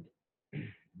 and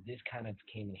this kind of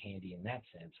came in handy in that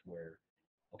sense where,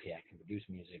 okay, I can produce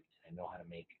music and I know how to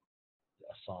make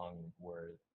a song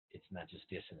where it's not just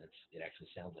dissonance; it actually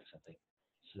sounds like something.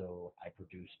 So I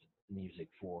produced music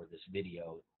for this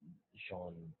video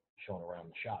showing showing around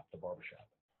the shop, the barbershop,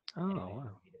 and Oh, I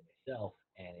wow. made it myself.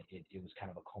 And it was kind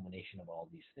of a culmination of all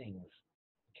these things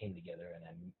came together, and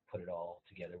I put it all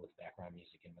together with background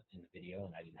music in the video,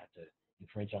 and I didn't have to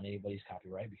infringe on anybody's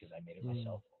copyright because I made it Mm,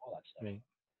 myself, all that stuff. right.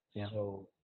 Yeah. So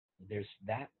there's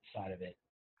that side of it,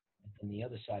 and the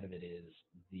other side of it is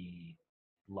the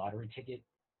lottery ticket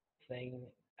thing.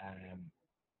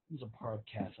 It was a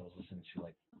podcast I was listening to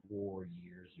like 4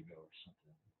 years ago or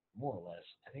something, more or less.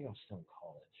 I think I was still in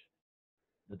college,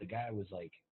 but the guy was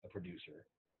like a producer,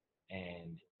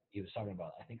 and he was talking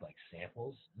about I think like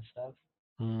samples and stuff.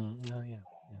 Oh, yeah.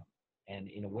 Yeah. And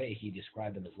in a way, he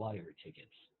described them as lottery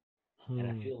tickets. And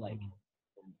I feel like Mm.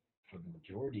 for the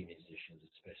majority of musicians,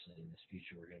 especially in this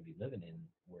future we're going to be living in,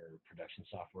 where production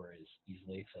software is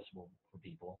easily accessible for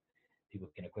people, people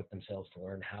can equip themselves to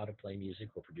learn how to play music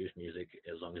or produce music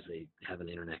as long as they have an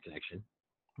internet connection.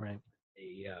 Right.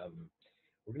 They,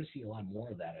 we're going to see a lot more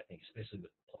of that, I think, especially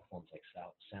with platforms like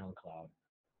SoundCloud.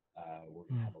 We're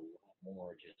going to Mm. have a lot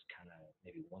more just kind of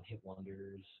maybe one hit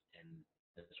wonders and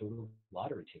sort of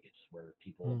lottery tickets where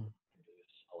people Mm.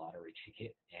 produce a lottery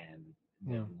ticket and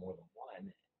Yeah. maybe more than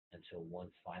one until one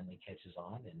finally catches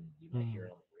on and you might hear Mm.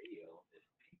 it on the radio if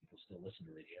people still listen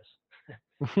to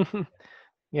radios.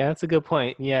 Yeah, that's a good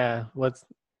point. Yeah, what's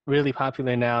really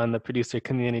popular now in the producer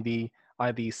community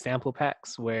are these sample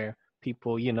packs where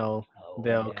people, Oh,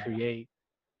 they'll yeah. create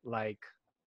like,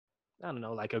 I don't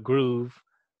know, like a groove.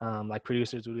 Like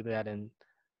producers will do that and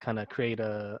kind of create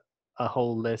a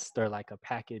whole list or like a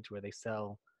package where they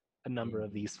sell a number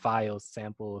of Mm-hmm. these files,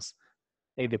 samples.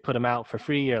 They either put them out for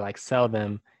free or like sell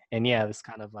them. And yeah, it's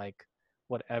kind of like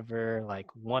whatever, like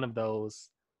one of those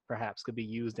perhaps could be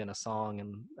used in a song,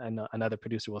 and another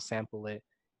producer will sample it.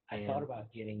 I thought And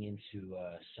about getting into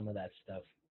some of that stuff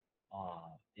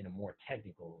in a more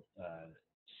technical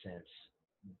sense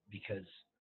because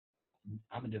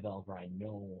I'm a developer. I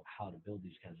know how to build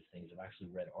these kinds of things. I've actually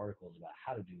read articles about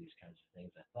how to do these kinds of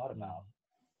things. I thought mm, about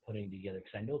putting together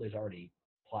because I know there's already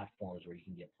platforms where you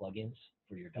can get plugins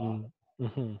for your DAW. mm,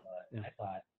 hmm But yeah, I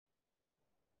thought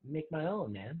make my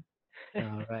own, man.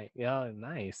 All right. Yeah.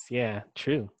 Nice. Yeah.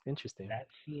 True. Interesting. That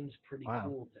seems pretty Wow.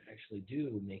 cool to actually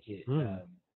do. Make it Hmm.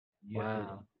 you have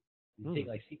to Wow. you Hmm. take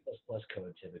like C++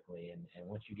 code typically, and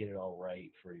once you get it all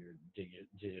right for your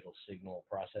digital signal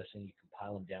processing, you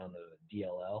compile them down to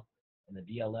DLL, and the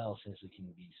DLL essentially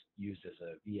can be used as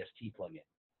a VST plugin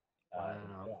as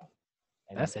Wow. well.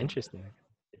 That's And interesting.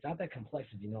 it's not that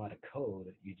complex if you know how to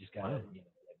code. You just gotta, Wow.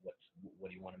 like what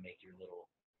do you want to make your little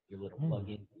Hmm.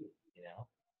 plugin do, you know?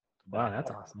 But I Wow. thought That's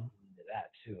about awesome. getting into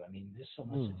that too. I mean, there's so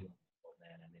much to Hmm. do in the world,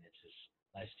 man. I mean, it's just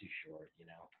life's too short, you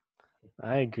know?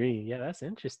 I agree. Yeah. That's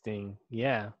interesting.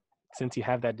 Yeah. Since you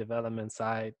have that development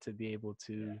side to be able Yeah.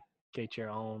 to get your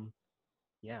own,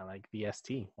 yeah, like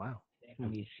VST. Wow. I Hmm.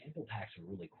 mean, sample packs are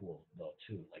really cool though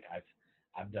too. Like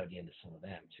I've dug into some of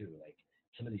them too. Like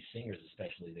some of these singers,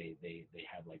 especially, they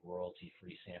have like royalty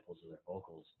free samples of their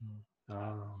vocals. Hmm. Uh,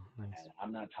 Oh, nice. and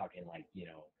I'm not talking like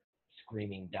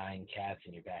screaming dying cats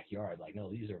in your backyard. Like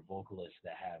no, these are vocalists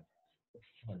that have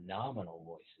phenomenal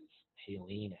voices.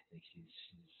 Taylene, I think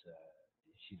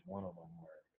she's one of them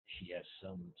where she has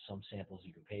some samples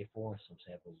you can pay for, some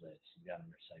samples that she's got on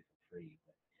her site for free.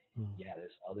 But Hmm. yeah,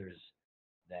 there's others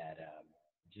that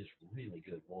just really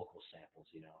good vocal samples,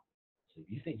 you know. So if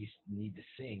you think you need to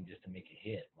sing just to make a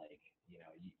hit, like you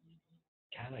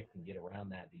kind of can get around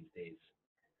that these days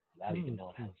without even Hmm.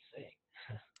 knowing how Hmm. to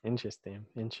sing. Interesting.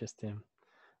 Interesting.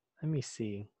 Let me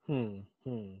see. Hmm.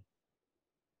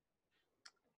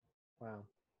 Wow.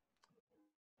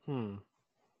 Hmm.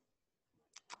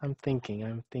 I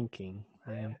Yeah,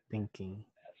 am thinking.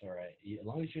 that's all right. As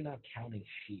long as you're not counting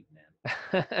sheep,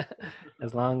 man.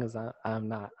 As long as I am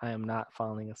not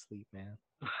falling asleep, man.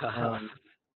 Um,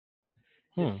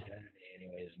 It's hmm. Saturday,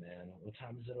 anyways, man. What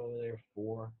time is it over there?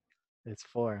 4. It's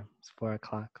 4. It's 4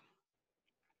 o'clock,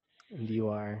 and you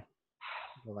are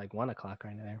well, like 1 o'clock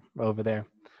right there over there.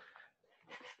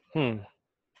 Hmm. Yeah,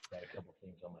 got a couple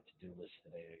things on my to-do list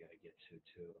today. I gotta get to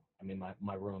too. I mean,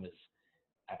 my room is.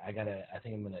 I gotta. I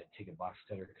think I'm gonna take a box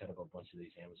cutter, cut up a bunch of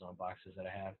these Amazon boxes that I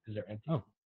have because they're empty. Oh.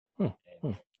 Hmm. And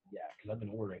Hmm. yeah, because I've been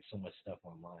ordering so much stuff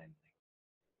online.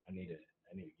 Like, I need to.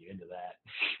 I need to get into that.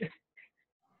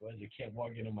 Otherwise, you can't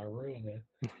walk into my room.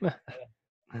 Man.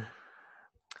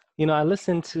 I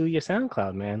listened to your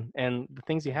SoundCloud, man, and the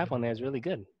things you have on there is really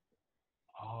good.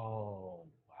 Oh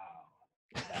wow,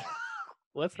 that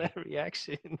What's that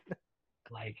reaction?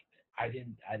 like I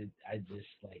didn't. I did. I just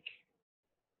like.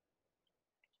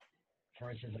 For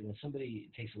instance, like when somebody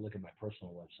takes a look at my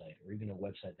personal website or even a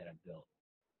website that I built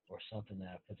or something that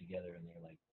I put together, and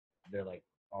they're like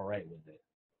all right with it.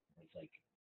 It's like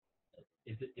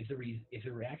if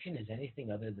the reaction is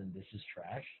anything other than this is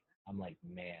trash, I'm like,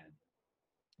 man,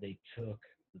 they took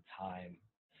the time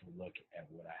to look at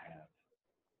what I have.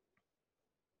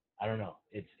 I don't know.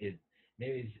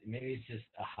 Maybe it's just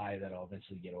a high that I'll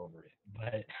eventually get over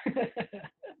it. But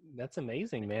That's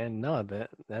amazing, man. No,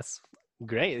 that's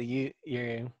great.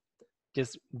 You're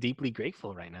just deeply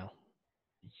grateful right now.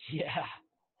 yeah,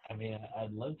 I mean,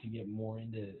 I'd love to get more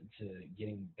into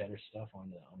getting better stuff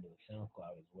onto the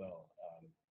SoundCloud as well.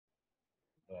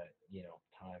 But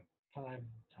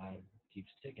time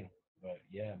keeps ticking. But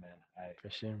yeah, man, For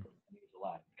sure. it means a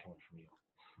lot coming from you.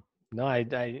 No,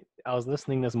 I was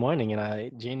listening this morning and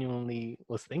I genuinely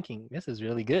was thinking this is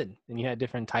really good. And you had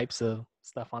different types of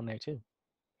stuff on there too.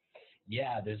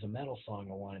 Yeah, there's a metal song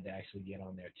I wanted to actually get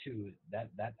on there too. That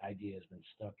idea has been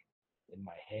stuck in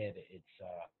my head. It's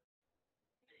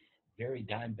very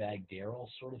Dimebag Daryl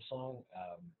sort of song.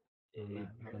 I'm It not,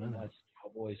 I don't very know that. much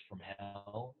Cowboys from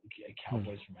Hell, Hmm.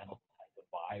 Cowboys from Hell type of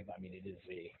vibe. I mean, it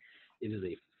is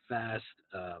a fast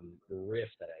riff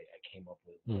that I came up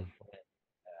with a Hmm. friend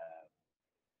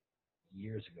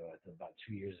years ago, I think about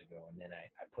 2 years ago, and then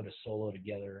I put a solo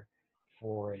together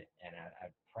for it, and I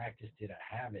practiced it.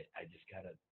 I have it. I just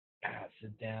gotta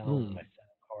sit down with Hmm. my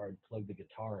sound card, plug the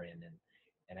guitar in,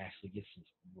 and actually get some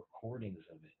recordings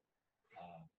of it.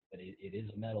 But it is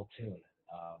a metal tune.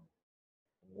 Um,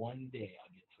 one day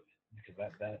I'll get to it because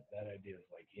that idea is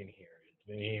like in here. It's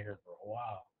been here for a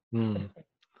while. Hmm.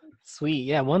 Sweet.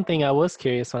 Yeah. One thing I was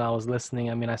curious when I was listening,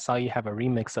 I mean, I saw you have a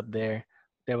remix up there.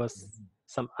 There was Mhm.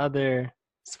 some other,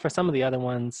 for some of the other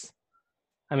ones,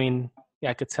 I mean,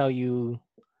 yeah, I could tell you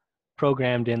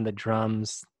programmed in the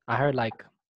drums. I heard like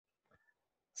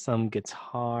some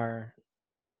guitar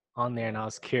on there, and I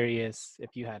was curious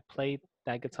if you had played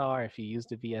that guitar, if you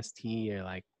used a VST, or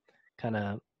like kind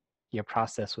of your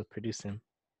process with producing.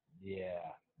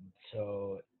 Yeah.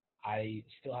 So I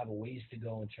still have a ways to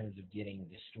go in terms of getting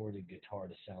distorted guitar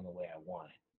to sound the way I want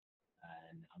it.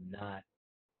 And I'm not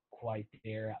quite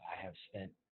there. I have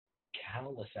spent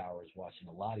countless hours watching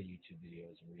a lot of YouTube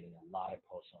videos and reading a lot of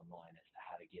posts online as to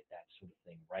how to get that sort of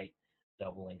thing right.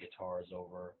 Doubling guitars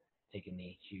over, taking the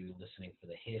EQ, listening for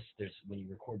the hiss. There's when you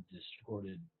record a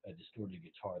distorted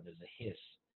guitar, there's a hiss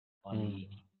on the Mm.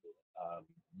 EQ.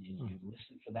 You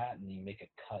listen for that and you make a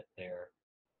cut there.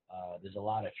 There's a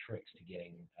lot of tricks to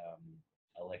getting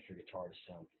electric guitar to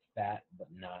sound fat, but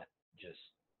not just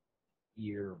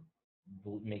ear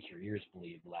make your ears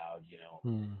bleed loud, you know.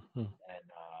 Mm. Mm.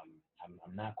 And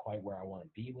I'm not quite where I want to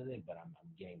be with it, but I'm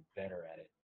getting better at it.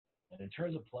 And in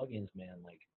terms of plugins, man,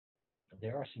 like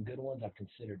there are some good ones I've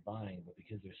considered buying, but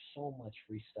because there's so much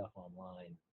free stuff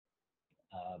online,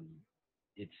 um,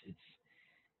 it's it's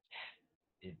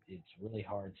it's really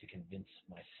hard to convince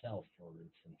myself, for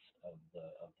instance, of the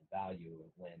value of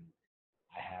when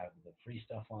I have the free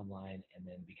stuff online, and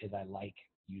then because I like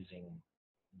using,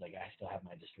 like I still have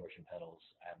my distortion pedals,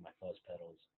 I have my fuzz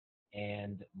pedals,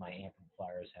 and my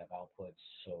amplifiers have outputs.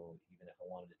 So even if I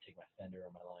wanted to take my Fender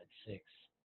or my Line 6,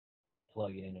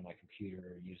 plug it into my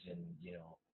computer using,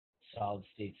 solid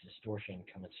state distortion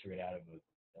coming straight out of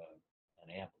an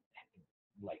amp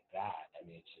like that. I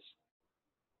mean, it's just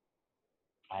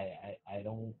I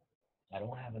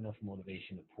don't have enough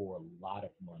motivation to pour a lot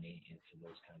of money into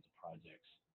those kinds of projects.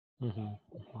 Mhm.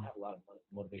 I don't have a lot of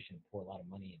motivation to pour a lot of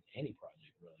money into any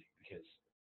project really because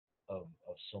of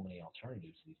so many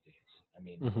alternatives these days. I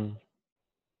mean, Mhm.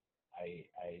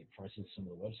 for instance, some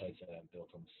of the websites that I've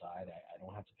built on the side, I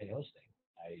don't have to pay hosting.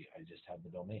 I just have the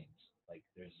domains. Like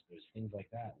there's things like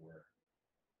that where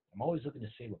I'm always looking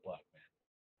to save a buck, man.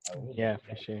 I always Yeah, you for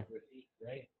gotta sure.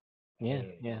 right? I Yeah,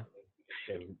 mean, yeah.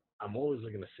 I'm always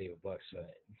looking to save a buck. So,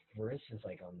 for instance,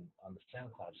 like on the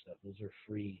SoundCloud stuff, those are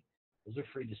free. Those are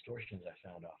free distortions I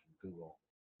found off of Google.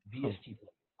 Huh. VST,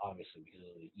 obviously, because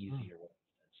of the Mm. easier one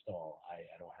to install. I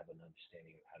don't have an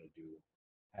understanding of how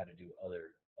to do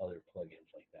other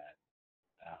plugins like that.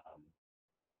 Um,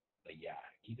 but yeah,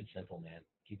 keep it simple, man.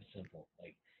 Keep it simple.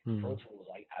 Like Pro Mm. Tools,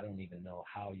 I don't even know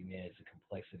how you manage the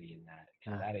complexity in that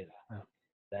because Ah, that is ah.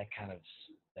 that kind of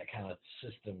that kind of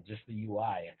system. Just the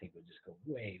UI, I think would just go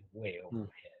way over Mm.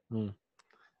 my head. Mm.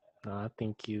 No, I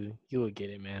think you would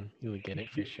get it, man. You would get it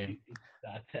for sure. It's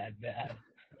not that bad.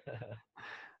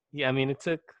 Yeah, I mean, it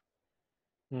took.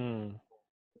 Mm,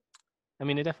 I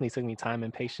mean, it definitely took me time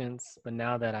and patience, but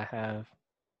now that I have,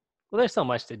 well, there's so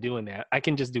much to do in there. I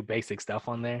can just do basic stuff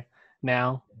on there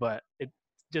now, but it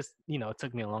just, it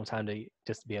took me a long time to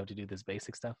just be able to do this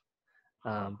basic stuff.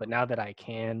 Huh. But now that I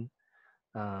can,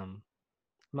 um,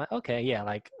 okay, yeah,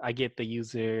 like I get the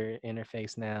user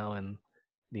interface now and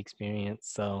the experience.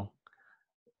 So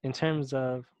in terms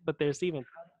of, but there's even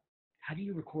How do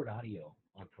you record audio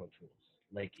on Pro Tools?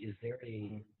 Like, is there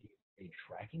a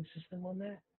tracking system on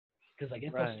that? Because like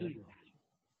FL right. Studio,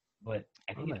 but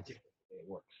I Oh, think it's nice. different the way it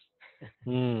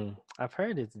works. I've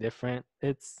heard it's different.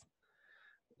 It's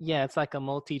like a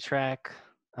multi-track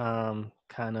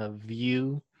kind of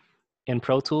view in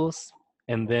Pro Tools,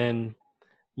 and Okay. then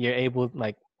you're able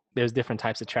like there's different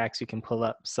types of tracks you can pull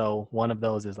up. So one of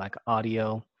those is like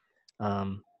audio.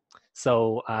 Um,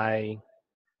 so I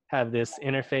have this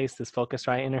interface, this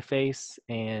Focusrite interface,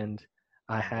 and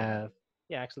I have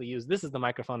actually use this is the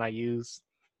microphone I use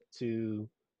to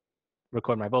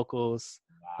record my vocals.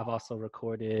 I've Wow. also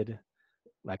recorded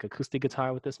like acoustic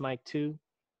guitar with this mic too.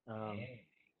 Um, Dang.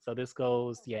 so this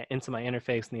goes into my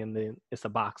interface, and then it's a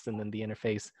box, and then the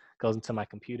interface goes into my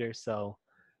computer. So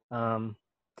um,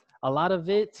 a lot of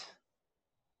it.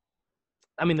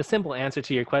 I mean, the simple answer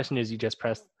to your question is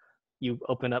you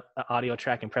open up the audio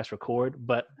track and press record.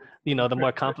 But the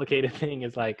more complicated thing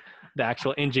is like the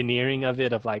actual engineering of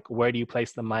it, of like where do you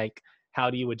place the mic, how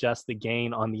do you adjust the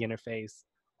gain on the interface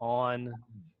on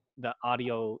the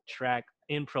audio track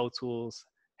in Pro Tools.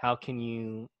 How do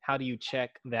you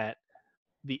check that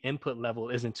the input level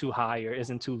isn't too high or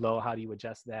isn't too low? How do you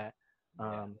adjust that?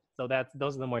 Yeah. So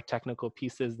those are the more technical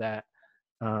pieces that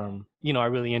are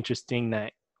really interesting,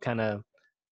 that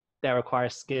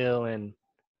requires skill and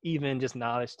even just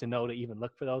knowledge to know to even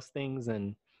look for those things.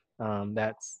 And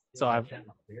that's Yeah, so that I've sounds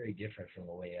very different from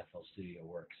the way FL Studio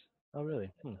works. oh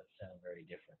really That does sound very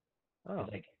different. oh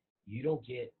Because like you don't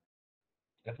get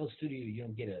FL Studio, you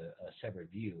don't get a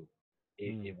separate view.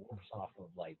 It mm. it works off of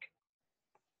like,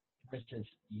 for instance,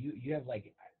 you have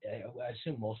like I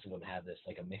assume most of them have this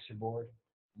like a mixer board,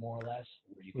 more or less,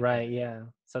 where you can Right, enter. yeah.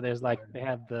 So there's like they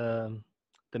have the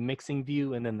mixing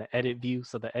view and then the edit view.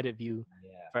 So the edit view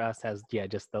Yeah. for us has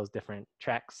just those different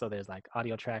tracks. So there's like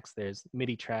audio tracks, there's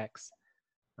MIDI tracks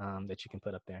that you can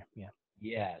put up there. Yeah.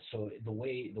 Yeah, so the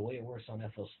way it works on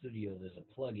FL Studio, there's a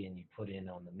plugin you put in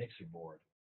on the mixer board,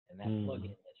 and that plugin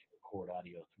Mm. lets you record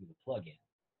audio through the plugin.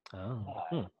 Oh. But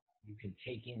Hmm. you can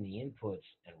take in the inputs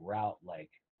and route, like,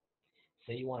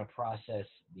 say you want to process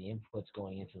the inputs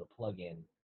going into the plugin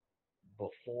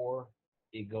before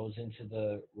it goes into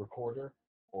the recorder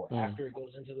or Mm. after it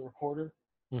goes into the recorder.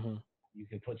 Mm-hmm. You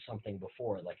can put something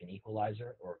before it, like an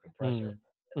equalizer or a compressor,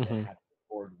 Mm. and then Mm-hmm. have it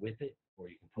record with it, or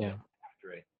you can put Yeah. it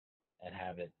after it and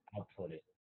have it output it.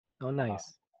 Oh, Uh,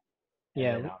 nice.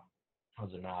 and Yeah. then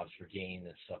tons of knobs for gain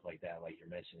and stuff like that, like you're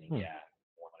mentioning. Hmm. Yeah,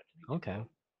 I want it to be too Okay. big.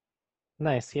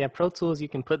 Nice. Yeah. Pro Tools, you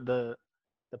can put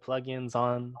the plugins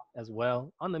on as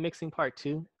well on the mixing part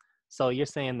too. So you're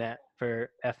saying that for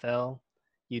FL,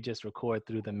 you just record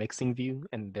through the mixing view,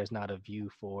 and there's not a view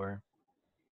for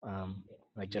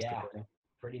like just Yeah, recording.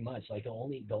 pretty much. Like the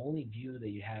only view that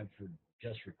you have for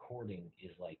just recording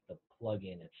is like the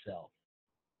plugin itself.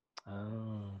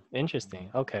 Oh, interesting.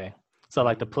 Okay. So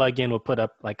like the You, plugin will put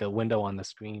up like a window on the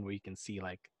screen where you can see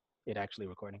like it actually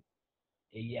recording.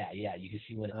 yeah, you can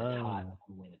see when it's hot Oh.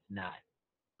 and when it's not.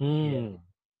 Yeah. Hmm.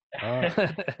 Oh.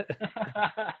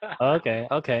 Okay.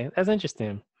 Okay. That's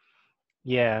interesting.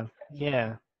 Yeah.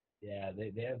 Yeah. Yeah,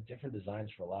 they have different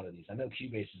designs for a lot of these. I know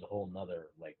Cubase is a whole nother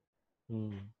like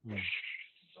Mm, mm.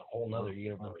 it's a whole nother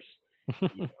Wow. Wow. universe.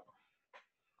 You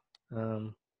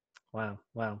um. Wow.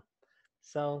 Wow.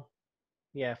 So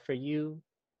yeah, for you,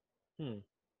 hmm,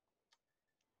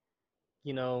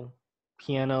 you know,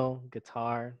 piano,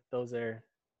 guitar, those are,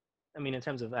 I mean, in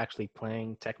terms of actually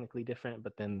playing, technically different,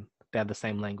 but then they have the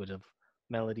same language of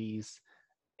melodies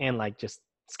and like just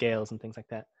scales and things like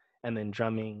that. And then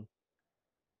drumming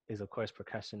is, of course,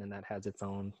 percussion, and that has its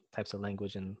own types of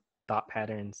language and thought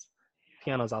patterns.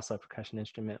 Piano is also a percussion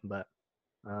instrument, but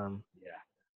um, yeah,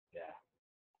 yeah.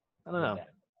 I don't No, know.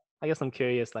 that I guess I'm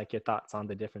curious, like your thoughts on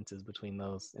the differences between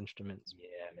those instruments.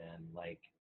 yeah, man. Like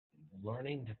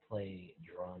learning to play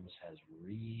drums has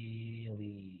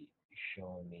really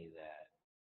shown me that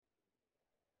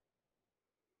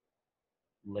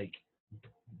like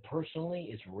personally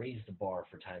it's raised the bar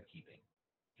for timekeeping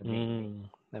for me,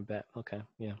 I bet. Okay.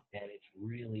 Yeah. and it's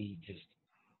really just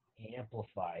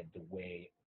amplified the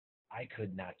way I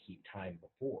could not keep time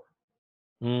before.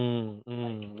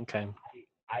 Like Okay.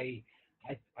 I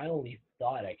I only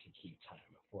thought I could keep time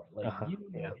before. Like Uh-huh.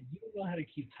 Yeah. you don't know how to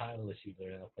keep time unless you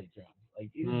learn how to play drums.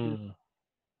 Like Mm,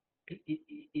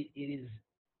 it is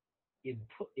it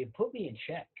put me in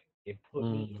check. It put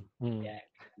me in mm, mm, check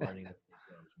learning to play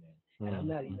drums, man. And I'm mm,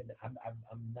 not mm, even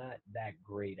I'm not that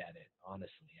great at it,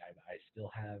 honestly. I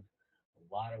still have a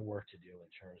lot of work to do in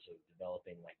terms of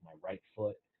developing like my right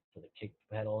foot for the kick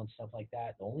pedal and stuff like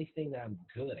that. The only thing that I'm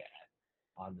good at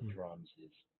on the mm, drums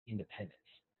is independence.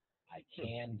 I mm,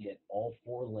 can get all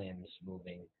four limbs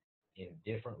moving in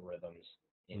different rhythms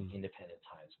in mm, independent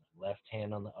times. Left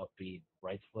hand on the upbeat,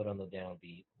 right foot on the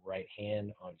downbeat, right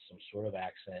hand on some sort of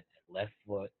accent, and left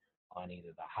foot on either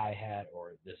the hi hat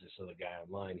or this is so the guy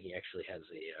online he actually has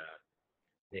a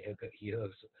he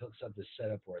hooks up this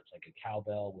setup where it's like a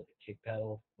cowbell with a kick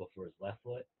pedal before his left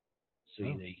foot. So oh,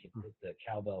 either he can mm, hit the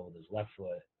cowbell with his left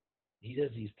foot. He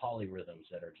does these polyrhythms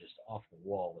that are just off the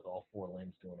wall with all four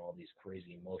limbs doing all these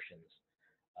crazy motions.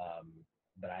 Um,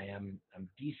 but I'm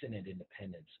decent at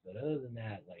independence. But other than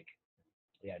that, like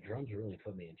yeah, drums really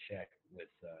put me in check with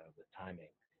timing.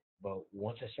 But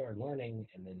once I started learning,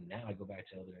 and then now I go back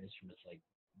to other instruments like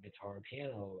guitar and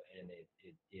piano, and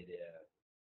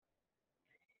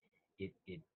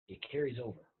it carries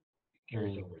over. It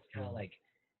carries mm, over. It's kind of mm, like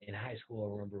in high school.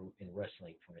 I remember in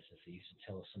wrestling, for instance, they used to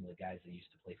tell some of the guys that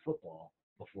used to play football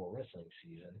before wrestling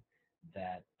season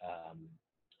that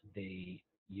they,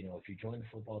 if you join the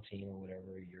football team or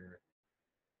whatever,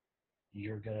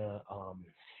 you're gonna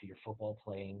your football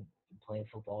playing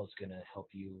football is gonna help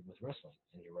you with wrestling,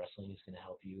 and your wrestling is gonna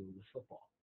help you with football.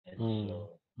 And mm,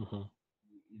 so, mhm,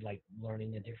 like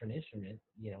learning a different instrument,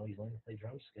 you learn to play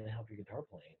drums is gonna help your guitar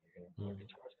playing. You're gonna learn mm,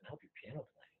 guitar is gonna help your piano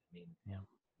playing. I mean, yeah,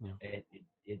 yeah,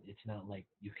 it's not like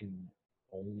you can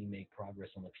only make progress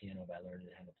on the piano by learning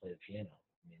how to play the piano.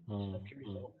 I mean, stuff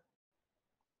carries mm, over.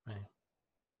 right,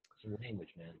 It's a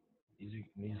language, man.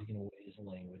 yeah, Music in a way is a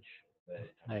language,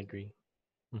 but I I mean, agree.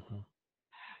 Hmm.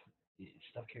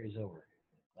 stuff carries over.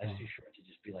 Life's Right. too short to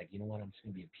just be like, you know what, I'm just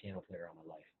gonna be a piano player all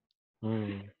my life.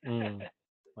 Mm, mm,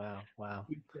 wow, wow,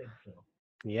 Who said so?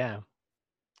 yeah.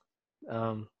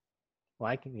 Um,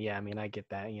 well, I can, yeah, I mean, I get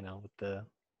that, with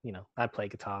I play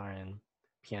guitar and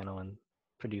piano and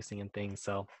producing and things.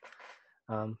 So,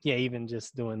 yeah, even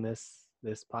just doing this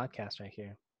podcast right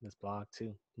here, this blog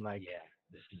too. Like, Yeah,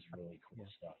 this is really cool yeah,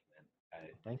 stuff, man.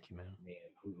 thank you, man. Man,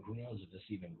 who knows if this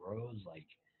even grows? Like,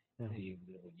 Yeah. maybe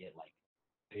we'll get like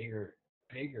bigger,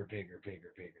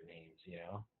 bigger names, you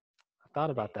know? I thought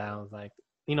And, about that. I was like,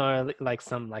 you know, like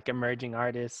some like emerging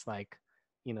artists, like,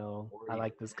 you know, Or I even,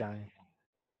 like this guy.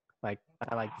 Like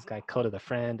I like this guy, Coda the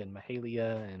Friend and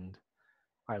Mahalia and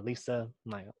Arlisa.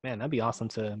 I'm like, man, that'd be awesome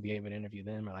to be able to interview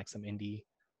them, or like some indie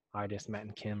artist, Matt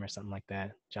and Kim or something like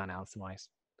that, John Allison Weiss.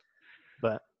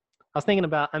 But I was thinking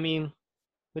about, I mean,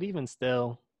 but even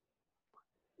still,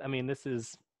 I mean, this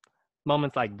is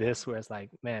moments like this where it's like,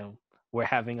 man, we're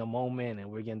having a moment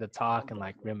and we're getting to talk and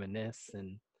like reminisce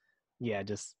and yeah,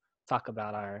 just talk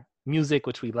about our music,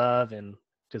 which we love, and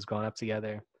just growing up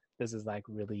together. This is like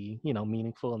really, you know,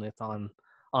 meaningful, and it's on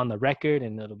the record,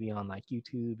 and it'll be on like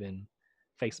YouTube and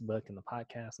Facebook and the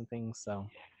podcast and things. So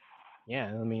yeah,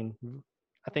 I mean,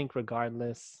 I think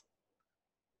regardless,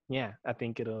 yeah, I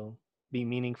think it'll be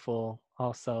meaningful.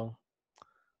 Also,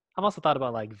 I've also thought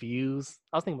about like views.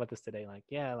 I was thinking about this today. Like,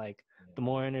 yeah, like the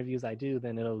more interviews I do,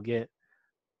 then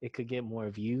it could get more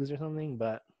views or something.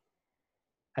 But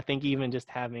I think even just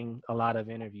having a lot of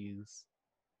interviews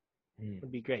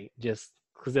would be great. Just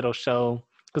because it'll show,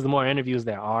 because the more interviews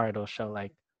there are, it'll show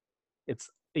like it's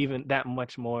even that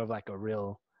much more of like a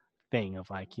real thing of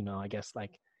like, you know, I guess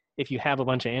like if you have a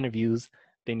bunch of interviews,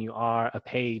 then you are a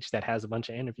page that has a bunch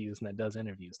of interviews and that does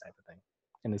interviews type of thing.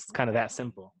 And it's kind of that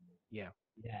simple. Yeah.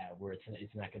 yeah, where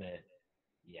it's not gonna,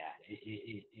 yeah,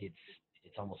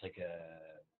 it's almost like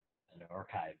an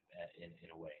archive in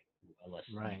a way, unless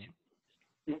Right.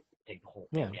 YouTube take the whole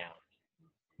Yeah. thing down.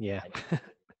 Yeah.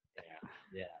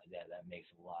 Yeah, that makes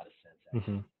a lot of sense hmm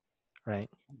actually. Right.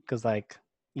 Because like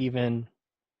even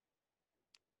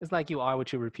it's like you are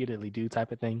what you repeatedly do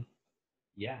type of thing.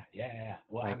 Yeah.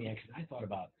 Well, I Like, mean, 'cause I thought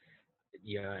about,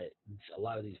 a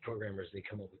lot of these programmers, they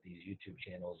come up with these YouTube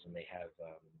channels and they have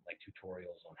like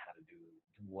tutorials on how to do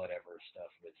whatever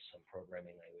stuff with some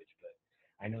programming language. But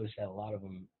I noticed that a lot of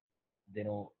them, they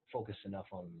don't focus enough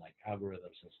on like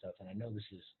algorithms and stuff. And I know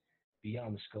this is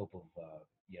beyond the scope of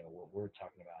what we're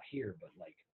talking about here, but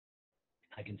like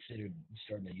I considered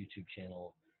starting a YouTube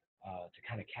channel to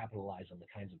kind of capitalize on the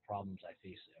kinds of problems I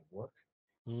face at work.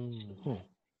 So mm-hmm.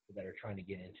 that are trying to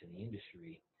get into the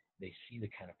industry, they see the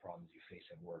kind of problems you face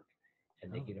at work,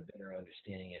 and they Oh. get a better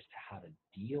understanding as to how to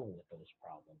deal with those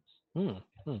problems, as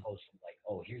Mm-hmm. opposed to like,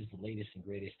 oh, here's the latest and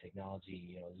greatest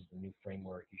technology. This is the new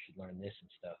framework. You should learn this and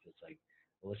stuff. It's like,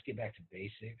 well, let's get back to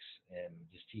basics and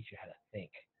just teach you how to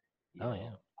think. Oh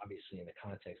yeah. Obviously in the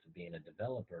context of being a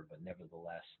developer, but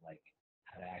nevertheless, like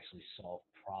how to actually solve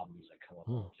problems that come up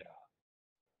on Mm. the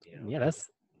job. Yeah,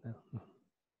 Because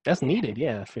that's it needed.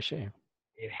 Yeah, for sure.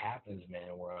 it happens,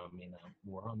 man. Where I mean,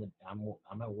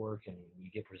 I'm at work and you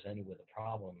get presented with a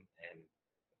problem, and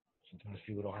sometimes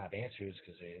people don't have answers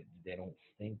because they don't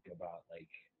think about like,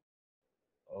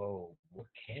 oh, what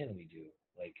can we do?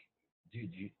 Like,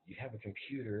 dude, you have a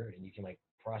computer and you can like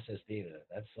process data.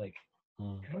 That's like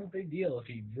Mm. kind of a big deal if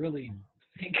you really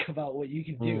think about what you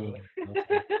can do. Mm.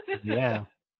 Okay. Yeah.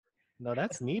 No,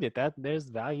 that's needed. That there's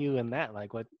value in that.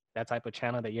 Like what that type of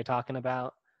channel that you're talking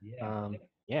about. Yeah,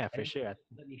 Yeah, and for it sure.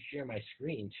 let me share my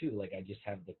screen too. Like I just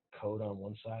have the code on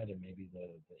one side and maybe the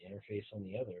interface on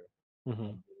the other.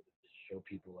 Mm-hmm. Just show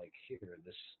people like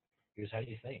here's how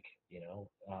you think.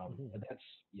 Mm-hmm. But that's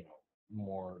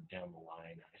more down the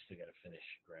line. I still got to finish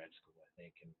grad school, I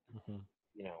think, and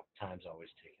Mm-hmm. time's always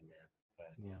ticking, man.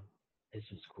 But Yeah. this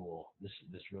is cool. This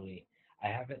really, I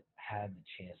haven't had the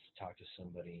chance to talk to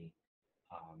somebody,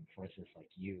 for instance, like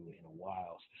you, in a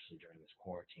while, especially during this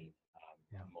quarantine.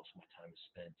 Yeah. Most of my time is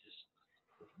spent just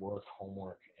with work,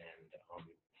 homework, and on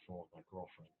the phone with my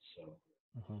girlfriend. So,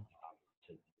 Mm-hmm.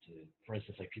 to for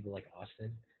instance, like people like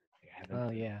Austin, like I haven't Oh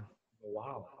heard yeah. in a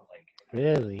while. Like,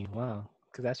 Really? Wow.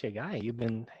 Because that's your guy. You've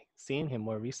been seeing him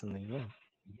more recently. Yeah.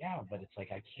 yeah, but it's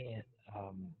like I can't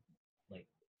like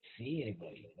see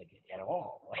anybody like at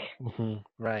all. Mm-hmm.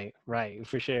 Right. Right.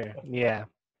 For sure. Yeah.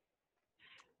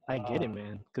 I get uh, it,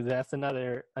 man. Because that's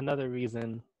another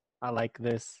reason I like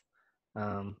this,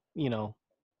 you know,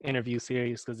 interview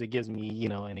series because it gives me, you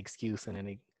know, an excuse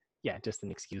and yeah, just an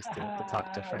excuse to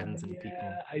talk to friends and people.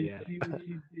 yeah, I Yeah. see what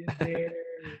you did there.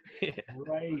 Yeah.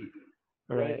 Right.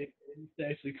 Right. Right. And to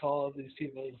actually call up these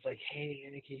people, it's like, hey,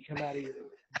 Anna, can you come out of your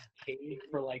cave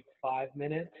for like 5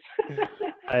 minutes?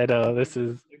 I know this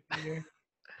is Look there,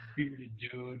 bearded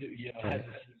dude, right. hasn't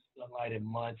seen sunlight in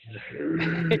months.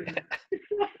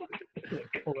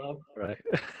 Club, Right.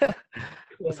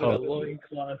 This club in a whole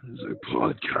loincloth. It's like,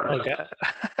 podcast. okay.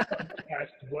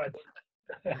 Podcast what?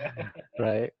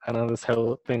 Right. I know this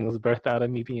whole thing was birthed out of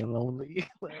me being lonely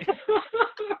like,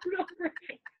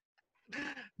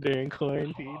 during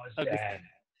quarantine. I'm just Tarzan.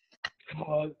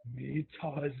 Call me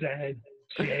Tarzan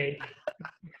J.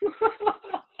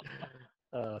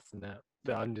 oh snap.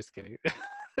 No, I'm just kidding.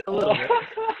 A little bit.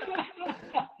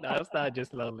 No, it's not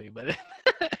just lonely, but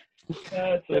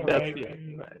That's but all that's right, yeah,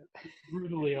 man. right,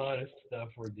 Brutally honest stuff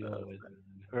we're uh, dealing with.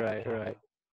 right, Man. right.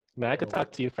 Man, I could Oh,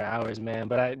 talk to you for hours, man.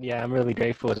 But yeah, I'm really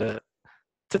grateful to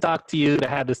talk to you, to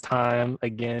have this time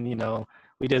again.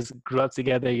 We just grew up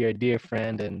together. You're a dear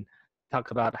friend, and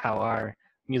talk about how our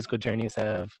musical journeys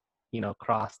have,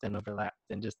 crossed and overlapped,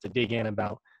 and just to dig in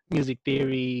about music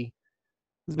theory.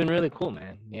 It's been really cool,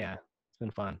 man. Yeah, it's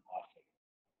been fun. awesome.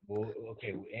 Well,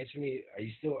 okay. Answer me. Are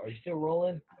you still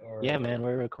rolling Yeah, or? man,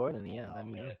 we're recording. Yeah, let Oh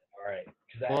me know. man. All right.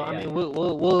 Cause Well, I yeah. mean,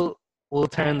 we'll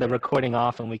turn the recording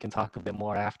off, and we can talk a bit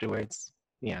more afterwards.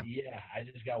 Yeah, Yeah, I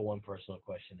just got one personal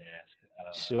question to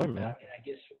ask. sure, But man. I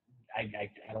guess I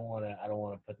don't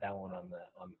wanna put that one on the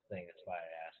thing. That's why I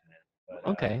asked, man. But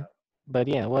Okay, but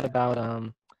yeah, what about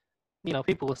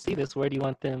people will see this. Where do you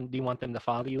want them? Do you want them to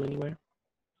follow you anywhere?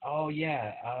 oh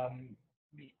yeah,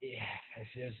 yeah, if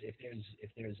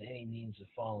there's any means of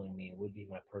following me, it would be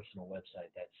my personal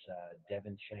website. That's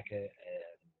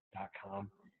devincheca.com,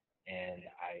 and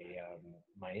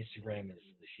my Instagram is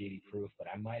the Shady Proof, but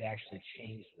I might actually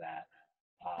change that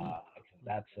Hmm.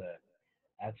 because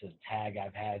that's a tag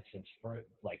I've had since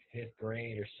like fifth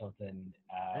grade or something.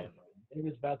 Right. It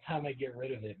was about time I get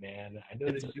rid of it, man. I It's,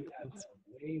 noticed you have it's a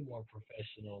way more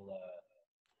professional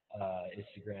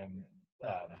Instagram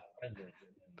presence than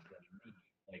me.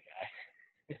 Like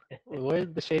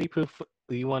where's the shady proof?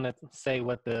 Do you want to say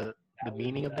what the that was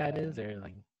meaning of that is, or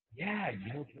like? yeah,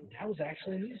 that was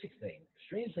actually a music thing.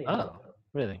 Strangely enough, Oh,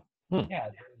 really? Hmm, yeah,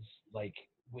 there was like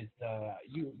with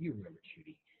you remember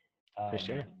Judy. for Um,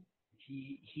 sure.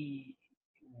 he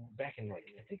back in like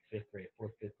I think fifth grade,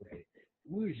 fifth grade,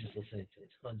 we were just listening to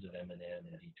tons of Eminem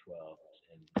and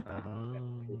D12s and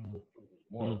Um, Proof was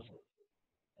one of hmm, them.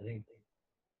 I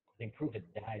think Proof had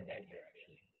died that year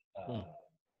actually. hmm,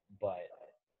 But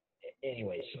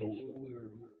anyway, so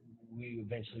we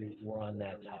eventually were on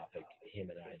that topic, him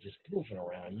and I, just goofing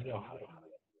around. You know how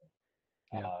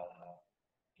yeah. uh,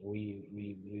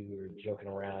 we were joking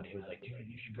around. He was like, "Dude,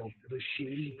 you should go for the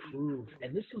Shady Proof,"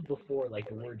 and this was before like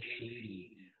the word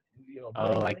shady,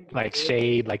 Oh, back like then.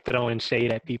 shade, like throwing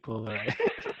shade at people. Right?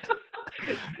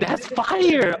 it That's didn't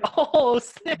fire! Oh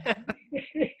snap!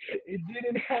 it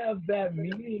didn't have that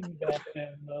meaning back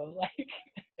then though. Like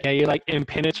Yeah, you're like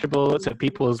impenetrable to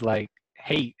people's like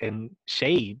hate and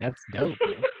shade. That's dope,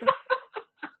 man.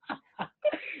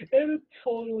 it was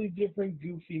totally different,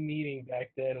 goofy meeting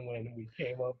back then when we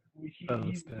came up. Oh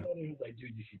He snap! said he was like,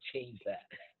 "Dude, you should change that.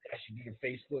 That should be your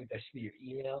Facebook. That should be your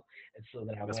email." And so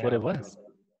then I That's went what it out. was.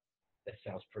 That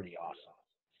sounds pretty awesome.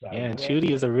 So I Yeah, and went.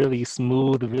 Chudy is a really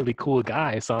smooth, really cool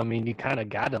guy. So I mean, you kind of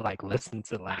gotta like listen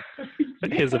to like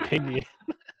his Yeah. opinion.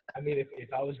 I mean,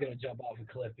 if I was gonna jump off a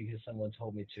cliff because someone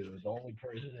told me to, the only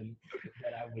person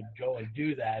that I would go and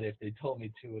do that if they told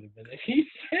me to would have been if he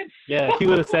said Yeah, so. he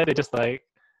would have said it just like,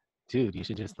 dude, you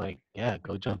should just like, yeah,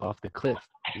 go jump off the cliff.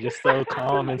 You're just so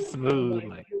calm and Oh smooth. my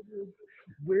Like, goodness,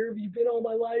 where have you been all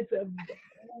my life?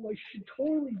 Oh, I should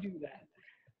totally do that.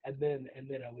 And then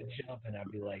I would jump and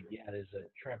I'd be like, yeah, there's a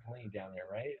trampoline down there,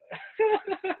 right?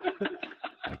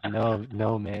 like no,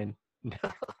 no, man.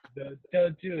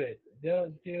 Don't do it.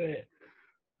 Don't do it.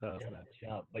 No, it's Don't not.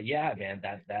 jump. But yeah, man,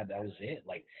 that was it.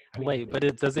 Like, I mean, Wait, but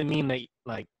it doesn't mean that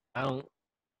like I don't.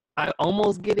 I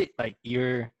almost get it. Like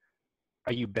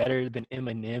are you better than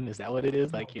Eminem? Is that what it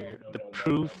is? no, Like no, you're no, the no, no, no,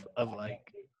 proof no, of no,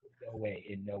 like. no way,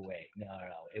 in no way, no, no,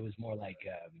 no. It was more like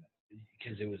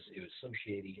because it was so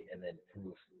shady, and then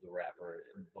Proof, the rapper,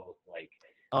 both like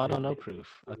Oh, I don't it, know it, proof.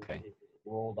 Okay. it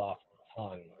rolled off the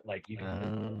tongue. Like you could say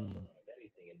Um,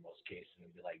 anything in most cases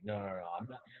and be like, no, no, no, I'm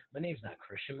not. My name's not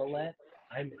Christian Millette.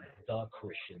 I'm the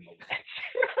Christian Millette.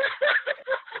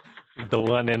 the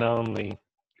one and only.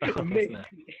 it Oh makes snap.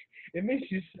 it makes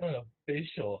you sound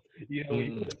official. When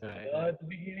you Mm, put right, the right. at the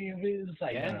beginning of it, it's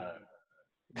like, no, Yeah. no, no.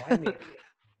 My name is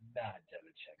not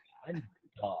Devin Check. I'm the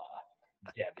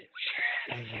Devin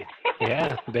Check.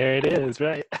 Yeah, there it is,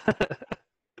 right?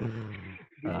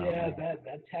 But Oh yeah, man.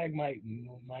 that tag might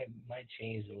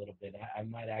change a little bit. I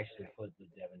might actually put the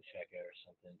Devin Checker or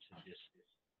something to just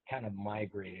kind of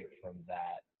migrate it from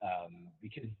that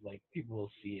because like people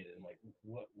will see it and like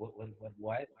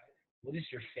what is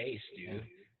your face, Yeah. dude?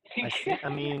 I see. I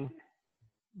mean,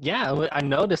 yeah, what I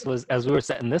noticed was as we were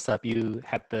setting this up, you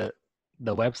had the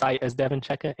website as Devin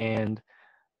Checker and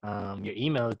your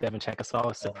email is Devin Checker. So I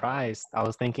was Oh, surprised. I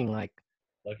was thinking like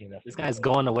lucky enough this to be guy's both.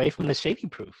 going away from the shady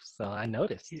proof. So I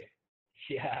noticed. Yeah,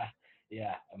 yeah,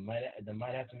 yeah. I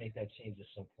might have to make that change at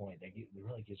some point. It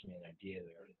really gives me an idea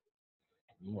there.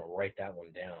 I'm gonna write that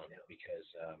one down because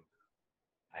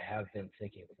I have been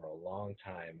thinking for a long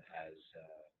time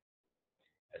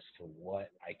as to what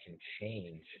I can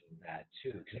change that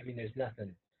to. Because I mean, there's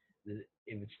nothing.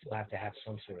 It would still have to have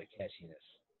some sort of catchiness.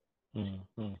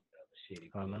 Mm-hmm. The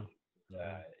Shady I don't know. Queen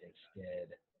instead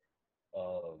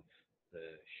of the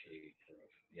Shady Grove.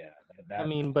 Yeah, I that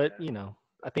mean, but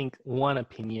I think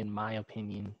my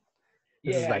opinion,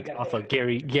 this is yeah, like off of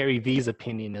Gary V's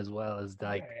opinion as well, is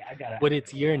like I gotta. when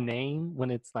it's your name,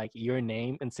 when it's like your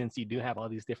name, and since you do have all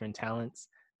these different talents,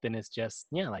 then it's just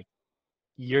like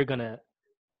you're gonna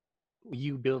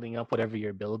you building up whatever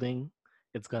you're building,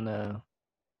 it's gonna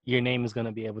your name is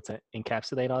gonna be able to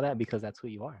encapsulate all that because that's who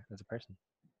you are as a person.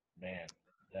 Man,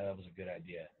 that was a good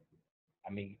idea.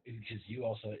 I mean, because you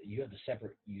have the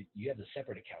separate you have the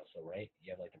separate accounts though, right?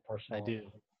 You have like the I personal. do.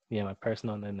 Yeah, my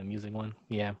personal and then the music one.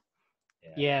 Yeah.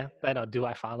 Yeah, Yeah. I know. Do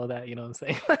I follow that? You know what I'm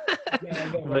saying? yeah, I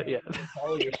know, right? But yeah. You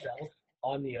follow yourself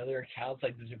on the other accounts,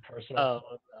 like there's your personal, Oh,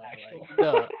 actual.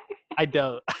 no, I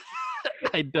don't.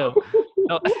 I don't.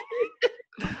 No,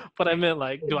 but I meant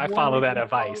like, do I One follow that extra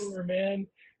advice? follower, man.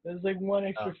 There's like one Oh,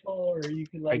 extra follower. You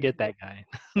can like. forget that guy.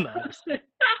 No,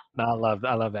 no,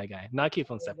 I love that guy. No, I keep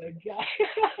him separate. That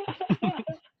guy.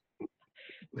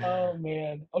 Oh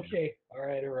man. Okay. All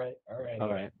right. All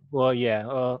right. Well, yeah.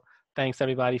 Well, thanks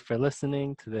everybody for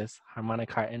listening to this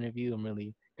Harmonic Heart interview. I'm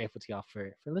really grateful to y'all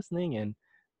for listening, and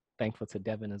thankful to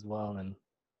Devin as well. And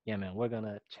yeah, man, we're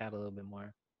gonna chat a little bit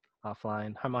more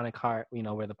offline. Harmonic Heart,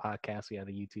 we're the podcast. We have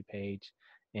a YouTube page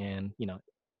and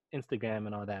Instagram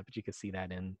and all that, but you can see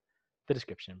that in the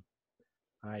description.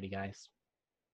 Alrighty, guys.